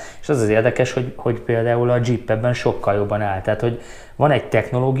csoportnál, és az érdekes, hogy például a Jeep ebben sokkal jobban áll. Tehát, hogy van egy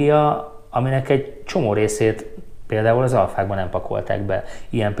technológia, aminek egy csomó részét például az alfákban nem pakolták be.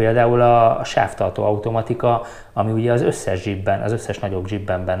 Ilyen például a sávtartó automatika, ami ugye az összes Jeepben, az összes nagyobb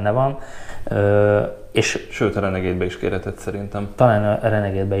Jeepben benne van. Sőt, a Renegade-be is kérheted szerintem. Talán a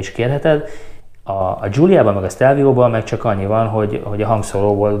Renegade-be is kérheted. A Giuliában meg a Stelvio-ban meg csak annyi van, hogy a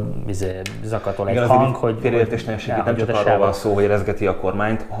hangszóróból zakatol egy hang, hogy... Félreértés ne esik, nem csak arról van szó, hogy rezgeti a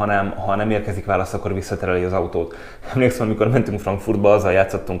kormányt, hanem ha nem érkezik válasz, akkor visszatereli az autót. Emlékszem, amikor mentünk Frankfurtba, azzal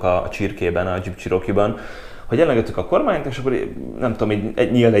játszottunk a Csirkében, a Jeep Cherokee-ban, hogy elengedtük a kormányt, és akkor nem tudom,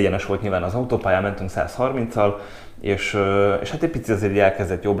 egy nyílt egyenes volt nyilván az autópályán, mentünk 130-al, és hát egy picit azért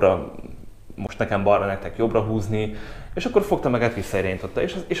elkezdett jobbra, most nekem balra, nektek jobbra húzni, és akkor fogta magát, visszairányította,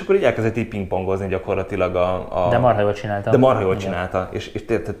 és akkor így elkezdett így pingpongozni gyakorlatilag De marha jól csinálta. De marha jól csinálta, és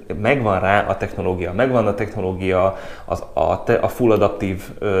megvan rá a technológia, a full adaptív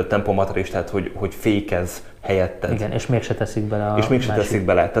tempomat is, tehát hogy fékez helyetted. Igen, és mégse teszik bele És mégse teszik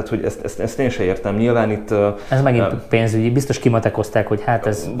bele, tehát hogy ezt én sem értem. Nyilván itt... Ez megint pénzügyi, biztos kimatekozták, hogy hát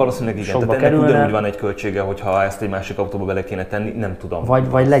ez valószínűleg igen, sokba tehát kerülne. Ugyanúgy van egy költsége, hogyha ezt egy másik autóba bele kéne tenni, nem tudom.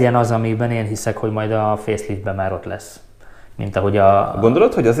 Vagy legyen az, amiben én hiszek, hogy majd a faceliftben már ott lesz. Mint ahogy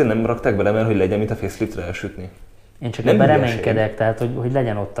Gondolod, hogy azért nem rakták bele, mert hogy legyen, mint a faceliftre elsütni? Én csak ebben reménykedek, tehát hogy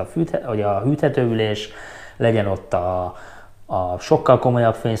legyen ott a hűthetőülés, legyen ott a sokkal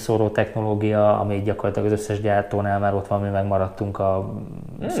komolyabb fényszóró technológia, ami gyakorlatilag az összes gyártónál már ott van, mi megmaradtunk a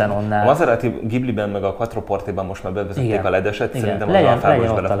Xenonnál. A Maserati Ghibliben meg a Quattroportéban most már bevezették a LED-eset, szerintem az legyen Alfába is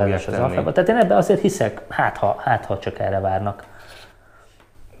ott bele a LED-es az Alfába. Tehát én ebben azért hiszek, hát ha csak erre várnak.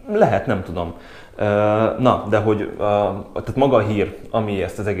 Lehet, nem tudom. Na, de hogy tehát maga a hír, ami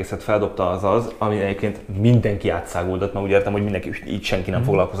ezt az egészet feldobta, az, ami egyébként mindenki átszáguldott, mert úgy értem, hogy mindenki, így senki nem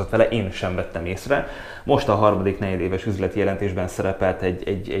foglalkozott vele, én sem vettem észre. Most a harmadik negyedéves üzleti jelentésben szerepelt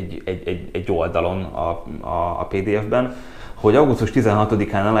egy oldalon a PDF-ben, hogy augusztus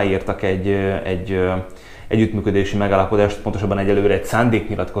 16-án aláírtak egy együttműködési megállapodást, pontosabban egyelőre egy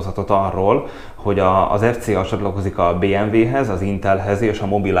szándéknyilatkozatot arról, hogy az FCA csatlakozik a BMW-hez, az Intelhez és a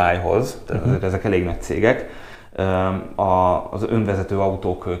Mobileye-hoz, tehát ezek elég nagy cégek, az önvezető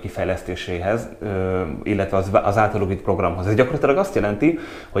autók kifejlesztéséhez, illetve az általuk vitt programhoz. Ez gyakorlatilag azt jelenti,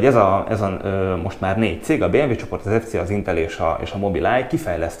 hogy ez a most már 4 cég, a BMW csoport, az FCA, az Intel és a Mobileye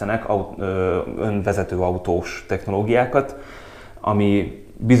kifejlesztenek önvezető autós technológiákat, ami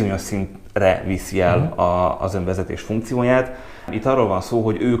bizonyos szintre viszi el az önvezetés funkcióját. Itt arról van szó,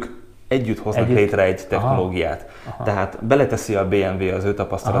 hogy ők együtt hoznak létre egy technológiát. Aha. Tehát beleteszi a BMW az ő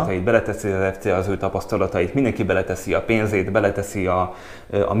tapasztalatait, beleteszi az FCA az ő tapasztalatait, mindenki beleteszi a pénzét, beleteszi a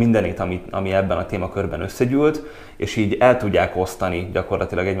mindenét, ami ebben a témakörben összegyűlt, és így el tudják osztani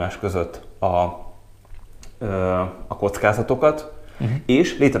gyakorlatilag egymás között a kockázatokat,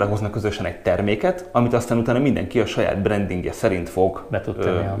 és létrehoznak közösen egy terméket, amit aztán utána mindenki a saját brandingje szerint fog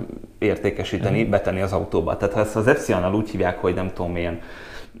értékesíteni, betenni az autóba. Tehát ha ezt az FCA-nál úgy hívják, hogy nem tudom milyen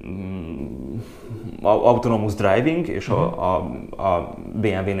autonomous driving, és a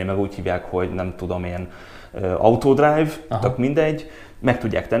BMW-nél meg úgy hívják, hogy nem tudom ilyen autodrive, tehát mindegy, meg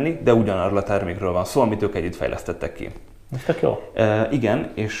tudják tenni, de ugyanarról a termékről van szó, amit ők együtt fejlesztettek ki. Ez tök jó.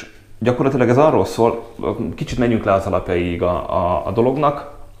 Igen, és gyakorlatilag ez arról szól, kicsit menjünk le az alapjaiig a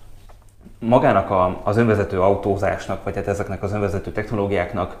dolognak. Magának az önvezető autózásnak, vagy hát ezeknek az önvezető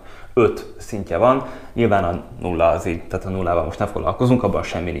technológiáknak 5 szintje van. Nyilván a nulla az így, tehát a nullával most nem foglalkozunk, abban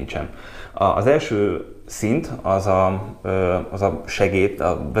semmi nincsen. Az első szint az a segéd,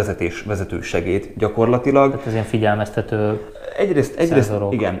 a vezető segéd gyakorlatilag. Tehát ez ilyen figyelmeztető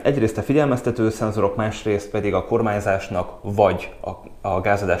szenzorok. Igen, egyrészt a figyelmeztető szenzorok, másrészt pedig a kormányzásnak vagy a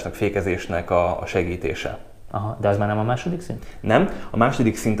gázadásnak, fékezésnek a segítése. Aha, de az már nem a második szint? Nem, a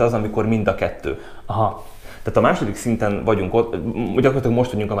második szint az, amikor mind a kettő. Aha. Tehát a második szinten vagyunk ott, gyakorlatilag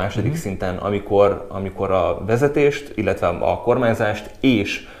most vagyunk a második szinten, amikor a vezetést, illetve a kormányzást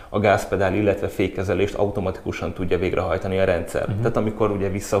és a gázpedál, illetve fékkezelést automatikusan tudja végrehajtani a rendszer. Tehát amikor ugye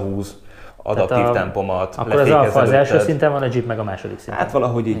visszahúz adaptív tempomat, akkor az alfa az első szinten van, a Jeep meg a második szinten. Hát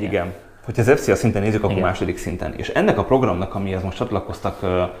valahogy így, igen. Hogyha az FCA szinten nézzük, akkor második szinten. És ennek a programnak, amihez most csatlakoztak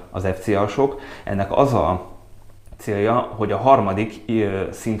az FCA-sok, ennek az a célja, hogy a harmadik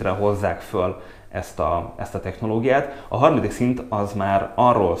szintre hozzák föl ezt a technológiát. A harmadik szint az már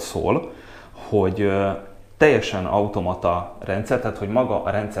arról szól, hogy teljesen automata rendszer, tehát hogy maga a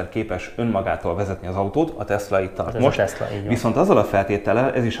rendszer képes önmagától vezetni az autót, a Tesla itt tart most. Tesla, viszont azzal a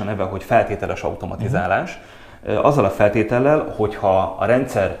feltétellel, ez is a neve, hogy feltételes automatizálás, azzal a feltétellel, hogyha a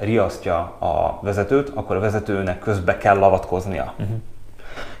rendszer riasztja a vezetőt, akkor a vezetőnek közbe kell avatkoznia.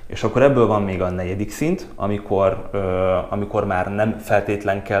 És akkor ebből van még a negyedik szint, amikor már nem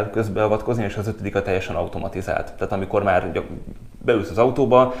feltétlen kell közbeavatkozni, és az ötödik a teljesen automatizált. Tehát amikor már beülsz az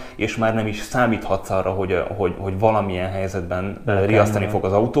autóba, és már nem is számíthatsz arra, hogy valamilyen helyzetben riasztani fog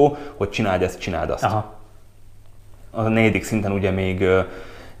az autó, hogy csináld ezt, csináld azt. Aha. A negyedik szinten ugye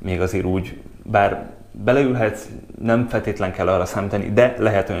még azért úgy, bár beleülhetsz, nem feltétlen kell arra számítani, de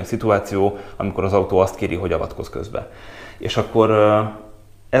lehet olyan szituáció, amikor az autó azt kéri, hogy avatkozz közbe. És akkor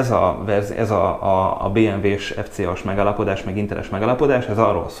ez a BMW-s FCA-s megállapodás, meg Inteles megállapodás, ez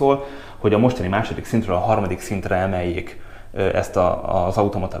arról szól, hogy a mostani második szintről a harmadik szintre emeljék ezt az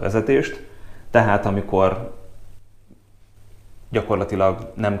automata vezetést. Tehát amikor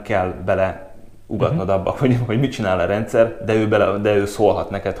gyakorlatilag nem kell bele ugatnod abba, hogy mit csinál a rendszer, de ő szólhat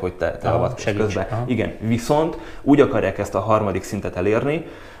neked, hogy te avatkozz közbe. Igen, viszont úgy akarják ezt a harmadik szintet elérni,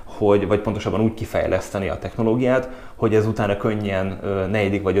 vagy pontosabban úgy kifejleszteni a technológiát, hogy ez utána könnyen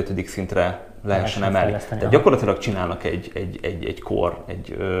negyedik vagy ötödik szintre lehessen emelni. Tehát gyakorlatilag csinálnak egy core.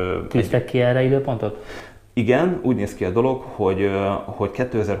 Tűztek ki erre időpontot? Igen, úgy néz ki a dolog, hogy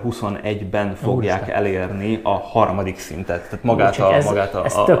 2021-ben fogják elérni a harmadik szintet, tehát magát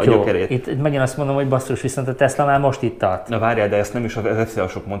a gyökerét. Itt megint azt mondom, hogy basszus, viszont a Tesla már most itt tart. Na várjál, de ezt nem is az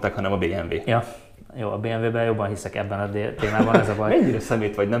FCA-sok mondták, hanem a BMW. Ja. Jó, a BMW-ben jobban hiszek ebben a témában, ez a baj. Mennyire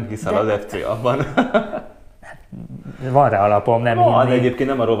szemét vagy, nem hiszel az FCA-ban? Van rá alapom, nem hinni. De egyébként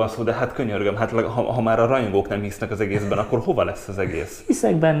nem arról van szó, de hát könyörgöm, hát ha már a rajongók nem hisznek az egészben, akkor hova lesz az egész?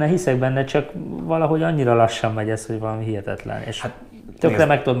 Hiszek benne, csak valahogy annyira lassan megy ez, hogy valami hihetetlen. És hát Tökre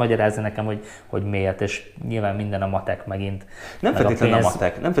meg tudod magyarázni nekem, hogy miért, és nyilván minden a matek megint. Nem feltétlenül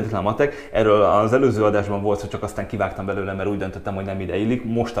a matek. Erről az előző adásban volt, hogy csak aztán kivágtam belőle, mert úgy döntöttem, hogy nem ide illik.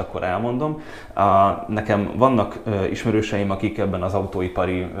 Most akkor elmondom. Nekem vannak ismerőseim, akik ebben az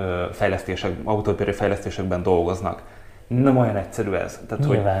autóipari fejlesztésekben dolgoznak. Nem olyan egyszerű ez. Tehát,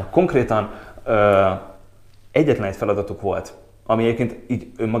 hogy konkrétan egyetlen egy feladatuk volt, ami egyébként így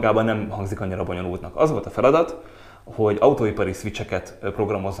önmagában nem hangzik annyira bonyolultnak. Az volt a feladat, hogy autóipari switcheket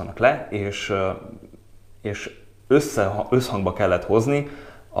programozzanak le, és összhangba kellett hozni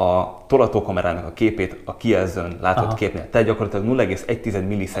a tolatókamerának a képét a kijelzőn látott képnél. Tehát gyakorlatilag 0,1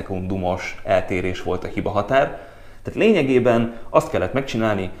 millisekundumos eltérés volt a hiba határ. Tehát lényegében azt kellett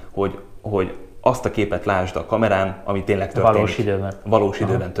megcsinálni, hogy azt a képet lásd a kamerán, ami tényleg történik. Valós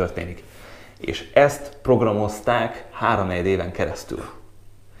időben történik. És ezt programozták 3-4 éven keresztül.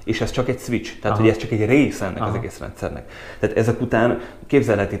 És ez csak egy switch, tehát hogy ez csak egy része ennek az egész rendszernek. Tehát ezek után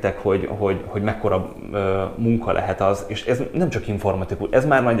képzelhetitek, hogy mekkora munka lehet az, és ez nem csak informatikus, ez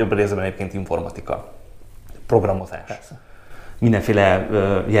már nagyobb részben egyébként informatika, programozás. Persze. Mindenféle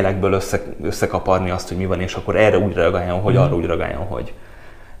jelekből összekaparni azt, hogy mi van, és akkor erre úgy reagáljon, hogy arra úgy reagáljon, hogy.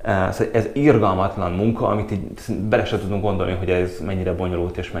 Ez irgalmatlan munka, amit így bele sem tudunk gondolni, hogy ez mennyire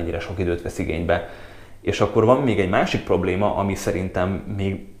bonyolult és mennyire sok időt vesz igénybe. És akkor van még egy másik probléma, ami szerintem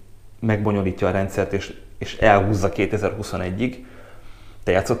még megbonyolítja a rendszert és elhúzza 2021-ig.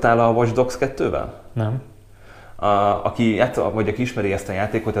 Te játszottál a Watch Dogs 2-vel? Nem. Aki ismeri ezt a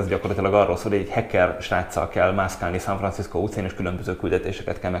játékot, ez gyakorlatilag arról szól, hogy egy hacker sráccal kell mászkálni San Francisco utcán, és különböző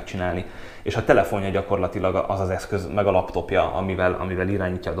küldetéseket kell megcsinálni. És a telefonja gyakorlatilag az az eszköz, meg a laptopja, amivel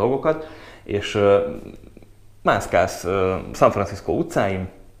irányítja a dolgokat. És mászkálsz San Francisco utcáin,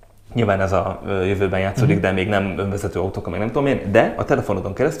 nyilván ez a jövőben játszódik, de még nem önvezető autókkal, meg nem tudom én, de a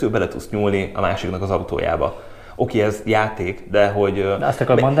telefonodon keresztül bele tudsz nyúlni a másiknak az autójába. Oké, ez játék, de hogy... De azt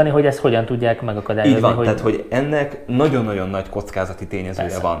akarod mondani, hogy ezt hogyan tudják megakadályozni? Így van, tehát hogy ennek nagyon-nagyon nagy kockázati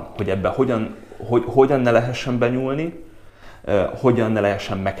tényezője van, hogy ebbe hogyan ne lehessen benyúlni, hogyan ne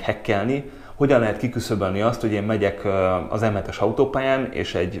lehessen meghekkelni, hogyan lehet kiküszöbölni azt, hogy én megyek az M7-es autópályán,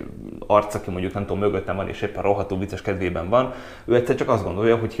 és egy arc, aki mondjuk nem tudom, mögöttem van, és éppen rohadtul vicces kedvében van, ő egyszer csak azt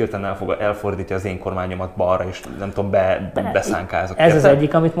gondolja, hogy hirtelen elfordítja az én kormányomat balra, és nem tudom, beszánkázok. Ez az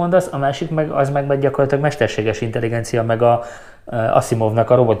egyik, amit mondasz, a másik meg gyakorlatilag mesterséges intelligencia, meg a Asimovnak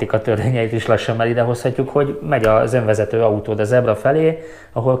a robotika törvényeit is lassan már idehozhatjuk, hogy megy az önvezető autód a zebra felé,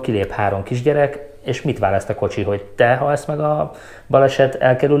 ahol kilép 3 kisgyerek, és mit választ a kocsi, hogy te halsz meg a baleset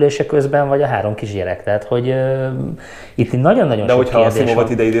elkerülése közben, vagy a 3 kisgyerek. Tehát, hogy itt nagyon-nagyon de sok kérdés. De hogyha Asimovat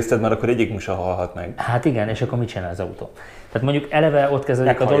ide idézted, már akkor egyik se halhat meg. Hát igen, és akkor mit csinál az autó? Tehát mondjuk eleve ott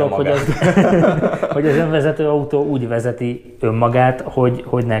kezdődik a dolog, hogy az önvezető autó úgy vezeti önmagát,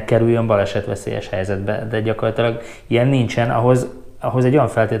 hogy ne kerüljön balesetveszélyes helyzetbe. De gyakorlatilag ilyen nincsen, ahhoz egy olyan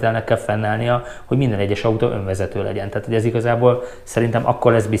feltételnek kell fennállnia, hogy minden egyes autó önvezető legyen. Tehát hogy ez igazából szerintem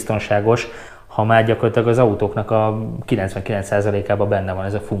akkor lesz biztonságos, ha már gyakorlatilag az autóknak a 99%-ában benne van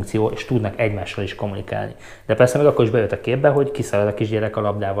ez a funkció, és tudnak egymással is kommunikálni. De persze meg akkor is bejött a képbe, hogy kiszalad a kisgyerek a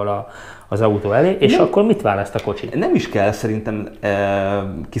labdával az autó elé, és nem, akkor mit választ a kocsi? Nem is kell szerintem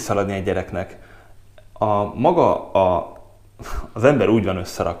kiszaladni egy gyereknek. Az ember úgy van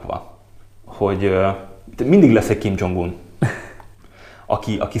összerakva, hogy mindig lesz egy Kim Jong-un,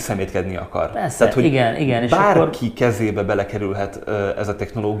 aki szemétkedni akar. Persze, tehát, hogy igen. És bárki akkor kezébe belekerülhet ez a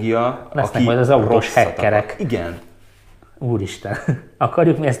technológia, lesznek aki majd az autós hackerek. Igen. Úristen,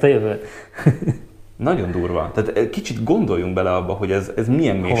 akarjuk mi ezt a jövőt? Nagyon durva. Tehát kicsit gondoljunk bele abba, hogy ez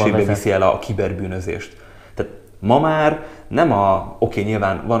milyen mélységbe viszi el a kiberbűnözést. Tehát ma már nem oké,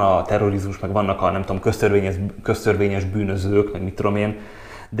 nyilván van a terrorizmus, meg vannak a nem tudom, köztörvényes bűnözők, meg mit tudom én,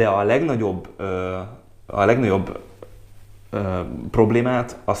 de a legnagyobb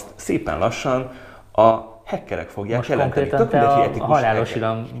problémát azt szépen lassan a hackerek fogják jelenteni. Most konkrétan te a Halálos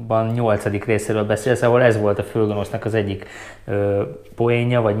Iramban 8. részéről beszélsz, ahol ez volt a főgonosznak az egyik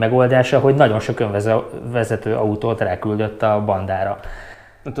poénja vagy megoldása, hogy nagyon sok önvezető autót ráküldött a bandára.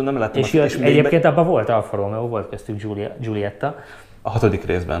 Nem láttam és egyébként abban volt Alfa Romeo, volt köztük Giulietta. A 6.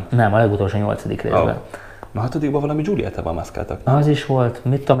 részben? Nem, a legutolsó 8. részben. Oh. A 6. valami Giulietta-val mászkáltak. Az is volt.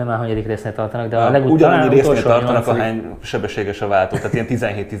 Mit tudom én már, hanyadik résznél tartanak, de a legutolsó ugyanannyi résznél tartanak, ahány sebességes a váltó, tehát ilyen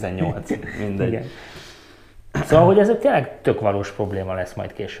 17-18, mindegy. Igen. Szóval, hogy ez tényleg tök valós probléma lesz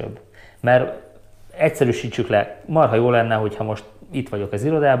majd később. Mert egyszerűsítsük le, marha jó lenne, hogyha most itt vagyok az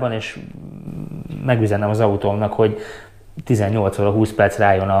irodában, és megüzenem az autómnak, hogy 18 óra 20 perc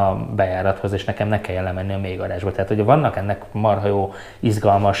rájön a bejárathoz, és nekem ne kelljen lemenni a mélygarázsba. Tehát, hogy vannak ennek marha jó,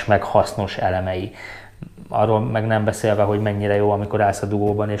 izgalmas, meg hasznos elemei. arról meg nem beszélve, hogy mennyire jó, amikor állsz a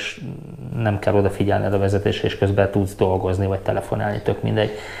dugóban, és nem kell odafigyelned a vezetésre, és közben tudsz dolgozni, vagy telefonálni, tök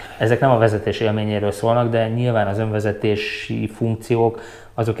mindegy. Ezek nem a vezetés élményéről szólnak, de nyilván az önvezetési funkciók,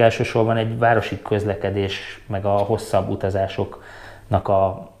 azok elsősorban egy városi közlekedés, meg a hosszabb utazásoknak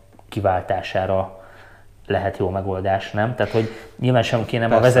a kiváltására lehet jó megoldás, nem? Tehát, hogy nyilván senki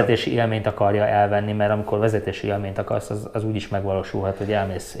nem a vezetési élményt akarja elvenni, mert amikor vezetési élményt akarsz, az úgy is megvalósulhat, hogy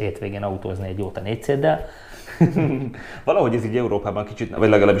elmész hétvégén autózni egy jót a 4-széddel. Valahogy ez így Európában kicsit, vagy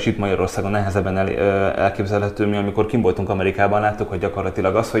legalábbis itt Magyarországon nehezebben elképzelhető, mi amikor kint voltunk Amerikában, láttuk, hogy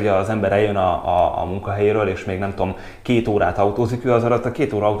gyakorlatilag az, hogy az ember eljön a munkahelyéről, és még nem tudom, 2 órát autózik, ő az alatt a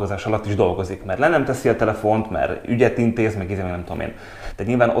 2 óra autózás alatt is dolgozik, mert le nem teszi a telefont, mert ügyet intéz, meg nem tudom én. Tehát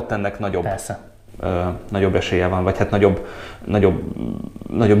nyilván ott ennek nagyobb esélye van, vagy hát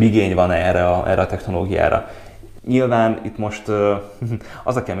nagyobb igény van erre a technológiára. Nyilván itt most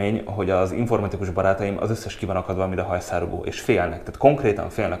az a kemény, hogy az informatikus barátaim az összes ki van akadva, mint a hajszárugó, és félnek. Tehát konkrétan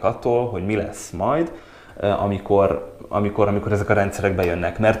félnek attól, hogy mi lesz majd, amikor ezek a rendszerek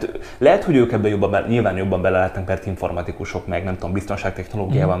bejönnek. Mert lehet, hogy ők ebben nyilván jobban belelátnak, mert informatikusok, meg nem tudom,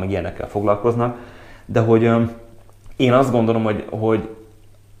 biztonságtechnológiával, meg ilyenekkel foglalkoznak, de hogy én azt gondolom, hogy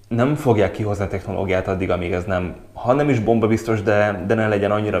nem fogják kihozni a technológiát addig, amíg ez nem, ha nem is bombabiztos, de ne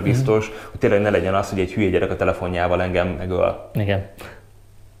legyen annyira biztos, hogy tényleg ne legyen az, hogy egy hülye gyerek a telefonjával engem megöl. Igen.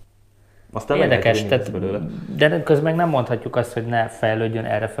 Aztán érdekes, de közben nem mondhatjuk azt, hogy ne fejlődjön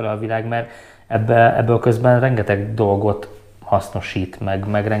errefele a világ, mert ebből közben rengeteg dolgot hasznosít,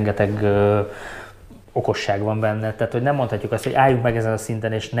 meg rengeteg okosság van benne. Tehát, hogy nem mondhatjuk azt, hogy álljunk meg ezen a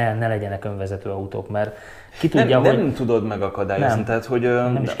szinten, és ne legyenek önvezető autók, mert ki tudja, nem tudod megakadályozni, nem. Tehát hogy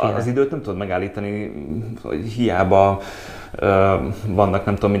az időt nem tudod megállítani, hogy hiába vannak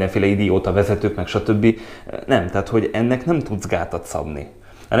nem tudom mindenféle idióta vezetők, meg stb. Nem, tehát hogy ennek nem tudsz gátat szabni.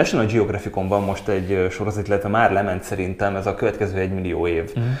 A National Geographicon van most egy sorozat, illetve már lement szerintem, ez a következő 1 millió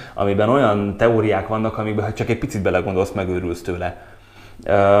év, amiben olyan teóriák vannak, amikben ha csak egy picit belegondolsz, megőrülsz tőle.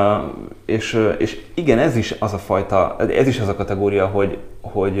 És igen, ez is az a kategória,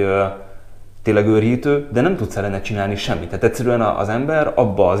 hogy tényleg őrhítő, de nem tudsz ellene csinálni semmit. Tehát egyszerűen az ember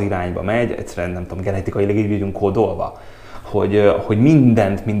abba az irányba megy, egyszerűen nem tudom, genetikailag így vagyunk kódolva, hogy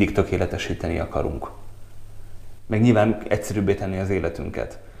mindent mindig tökéletesíteni akarunk. Meg nyilván egyszerűbbé tenni az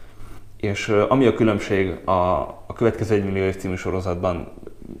életünket. És ami a különbség a következő 1 millió év című sorozatban,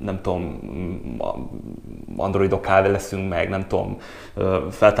 nem tudom, androidokká leszünk, meg nem tudom,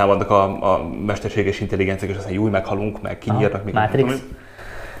 feltámadnak a mesterséges intelligenciák, és aztán meghalunk, meg kinyírnak. Matrix.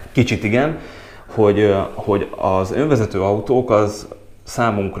 Kicsit igen, hogy az önvezető autók az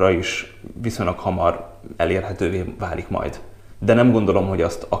számunkra is viszonylag hamar elérhetővé válik majd. De nem gondolom, hogy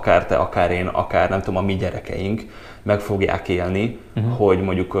azt akár te, akár én, akár nem tudom, a mi gyerekeink meg fogják élni, hogy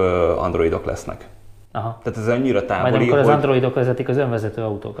mondjuk androidok lesznek. Aha. Tehát ez annyira távoli, majd amikor az androidok vezetik az önvezető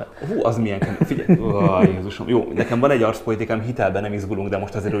autókat. Az milyen kemény. Figyelj, Jézusom. Jó, nekem van egy arcpolitikám, hitelben nem izgulunk, de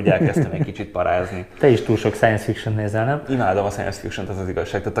most azért úgy elkezdtem egy kicsit parázni. Te is túl sok science fiction nézel, nem? Imádom a science fiction-t, az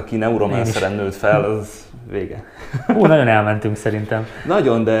igazság. Tehát aki Neuromanceren nőtt fel, az vége. Nagyon elmentünk szerintem.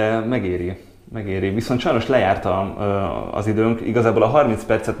 Nagyon, de megéri. Viszont sajnos lejárt az időnk. Igazából a 30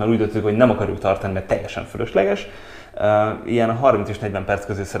 percet már úgy döntöttük, hogy nem akarjuk tartani, mert teljesen fölösleges. Ilyen 30 és 40 perc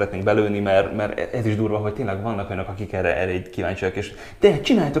közé szeretnénk belőni, mert ez is durva, hogy tényleg vannak olyanok, akik erre így kíváncsiak, és de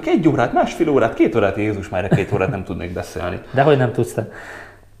csináljátok 1 órát, másfél órát, 2 órát, Jézus, már 2 órát nem tudnék beszélni. De hogy nem tudsz te?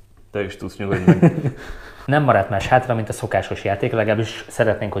 Te is tudsz, nyugodj meg. Nem maradt más hátra, mint a szokásos játék, legalábbis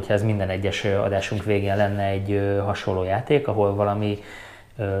szeretnénk, hogyha ez minden egyes adásunk végén lenne egy hasonló játék, ahol valami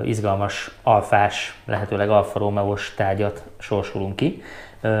izgalmas alfás, lehetőleg Alfa Romeo-s tárgyat sorsolunk ki.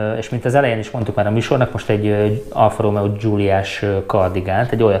 És mint az elején is mondtuk már a műsornak, most egy Alfa Romeo Giuliás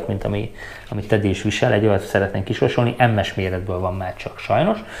kardigánt, egy olyat, mint amit Teddy is visel, egy olyat szeretnénk kisorsolni, MS méretből van már csak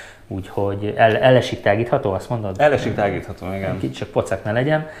sajnos, úgyhogy ellesig tágítható, azt mondod? Ellesig tágítható, igen. Kicsit csak pocak ne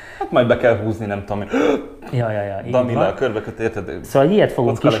legyen. Hát majd be kell húzni, nem tudom. Ja, Damila, körbeköt, érted? Szóval ilyet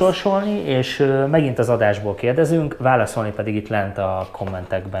fogunk kisorsolni, és megint az adásból kérdezünk, válaszolni pedig itt lent a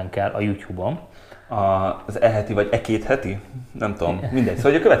kommentekben kell a YouTube-on. Az e-heti vagy e-két heti? Nem tudom, mindegy.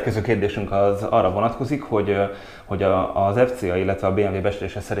 Szóval a következő kérdésünk az arra vonatkozik, hogy az FCA, illetve a BMW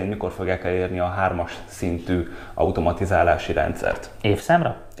becslése szerint mikor fogják elérni a 3-as szintű automatizálási rendszert.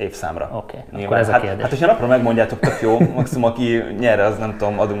 Évszámra? Évszámra. Oké, akkor ez a kérdés. Hát, hogyha napra megmondjátok, tök jó, maximum aki nyer, az nem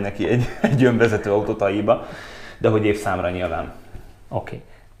tudom, adunk neki egy önvezető autót AI-ba, de hogy évszámra nyilván. Oké.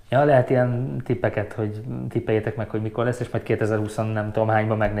 Ja, lehet ilyen tippeket, hogy tippeljétek meg, hogy mikor lesz, és majd 2020 nem tudom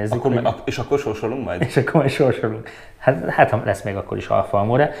hányban megnézzük. És akkor sorsolunk majd? És akkor majd sorsolunk. Hát lesz még akkor is Alfa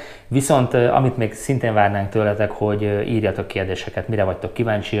Amore. Viszont amit még szintén várnánk tőletek, hogy írjatok kérdéseket, mire vagytok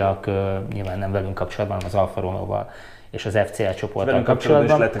kíváncsiak, nyilván nem velünk kapcsolatban, hanem az Alfa Romeo-val és az FCL csoporttal kapcsolatban.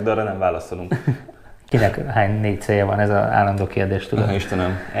 Is lehetek, de arra nem válaszolunk. Kinek hány 4 célja van, ez az állandó kérdés, tudod?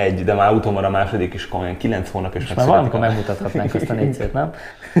 Istenem, 1, de már utómar a második is komolyan, 9 hónap és már valamikor megmutathatnánk azt a 4 célt, nem?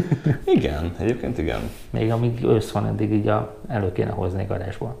 Igen, egyébként igen. Még amíg ősz van, eddig így elő kéne hozni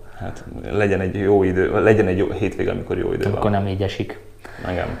garázsból. Hát legyen egy jó idő, legyen egy jó hétvége, amikor jó idő van. Akkor nem így esik.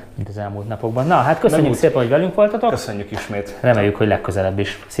 Igen. Mint az elmúlt napokban. Na, hát köszönjük szépen, hogy velünk voltatok. Köszönjük ismét. Reméljük, hogy legközelebb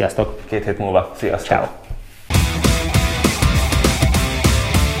is. Sziasztok! 2 hét múlva. Sziasztok! Ciao.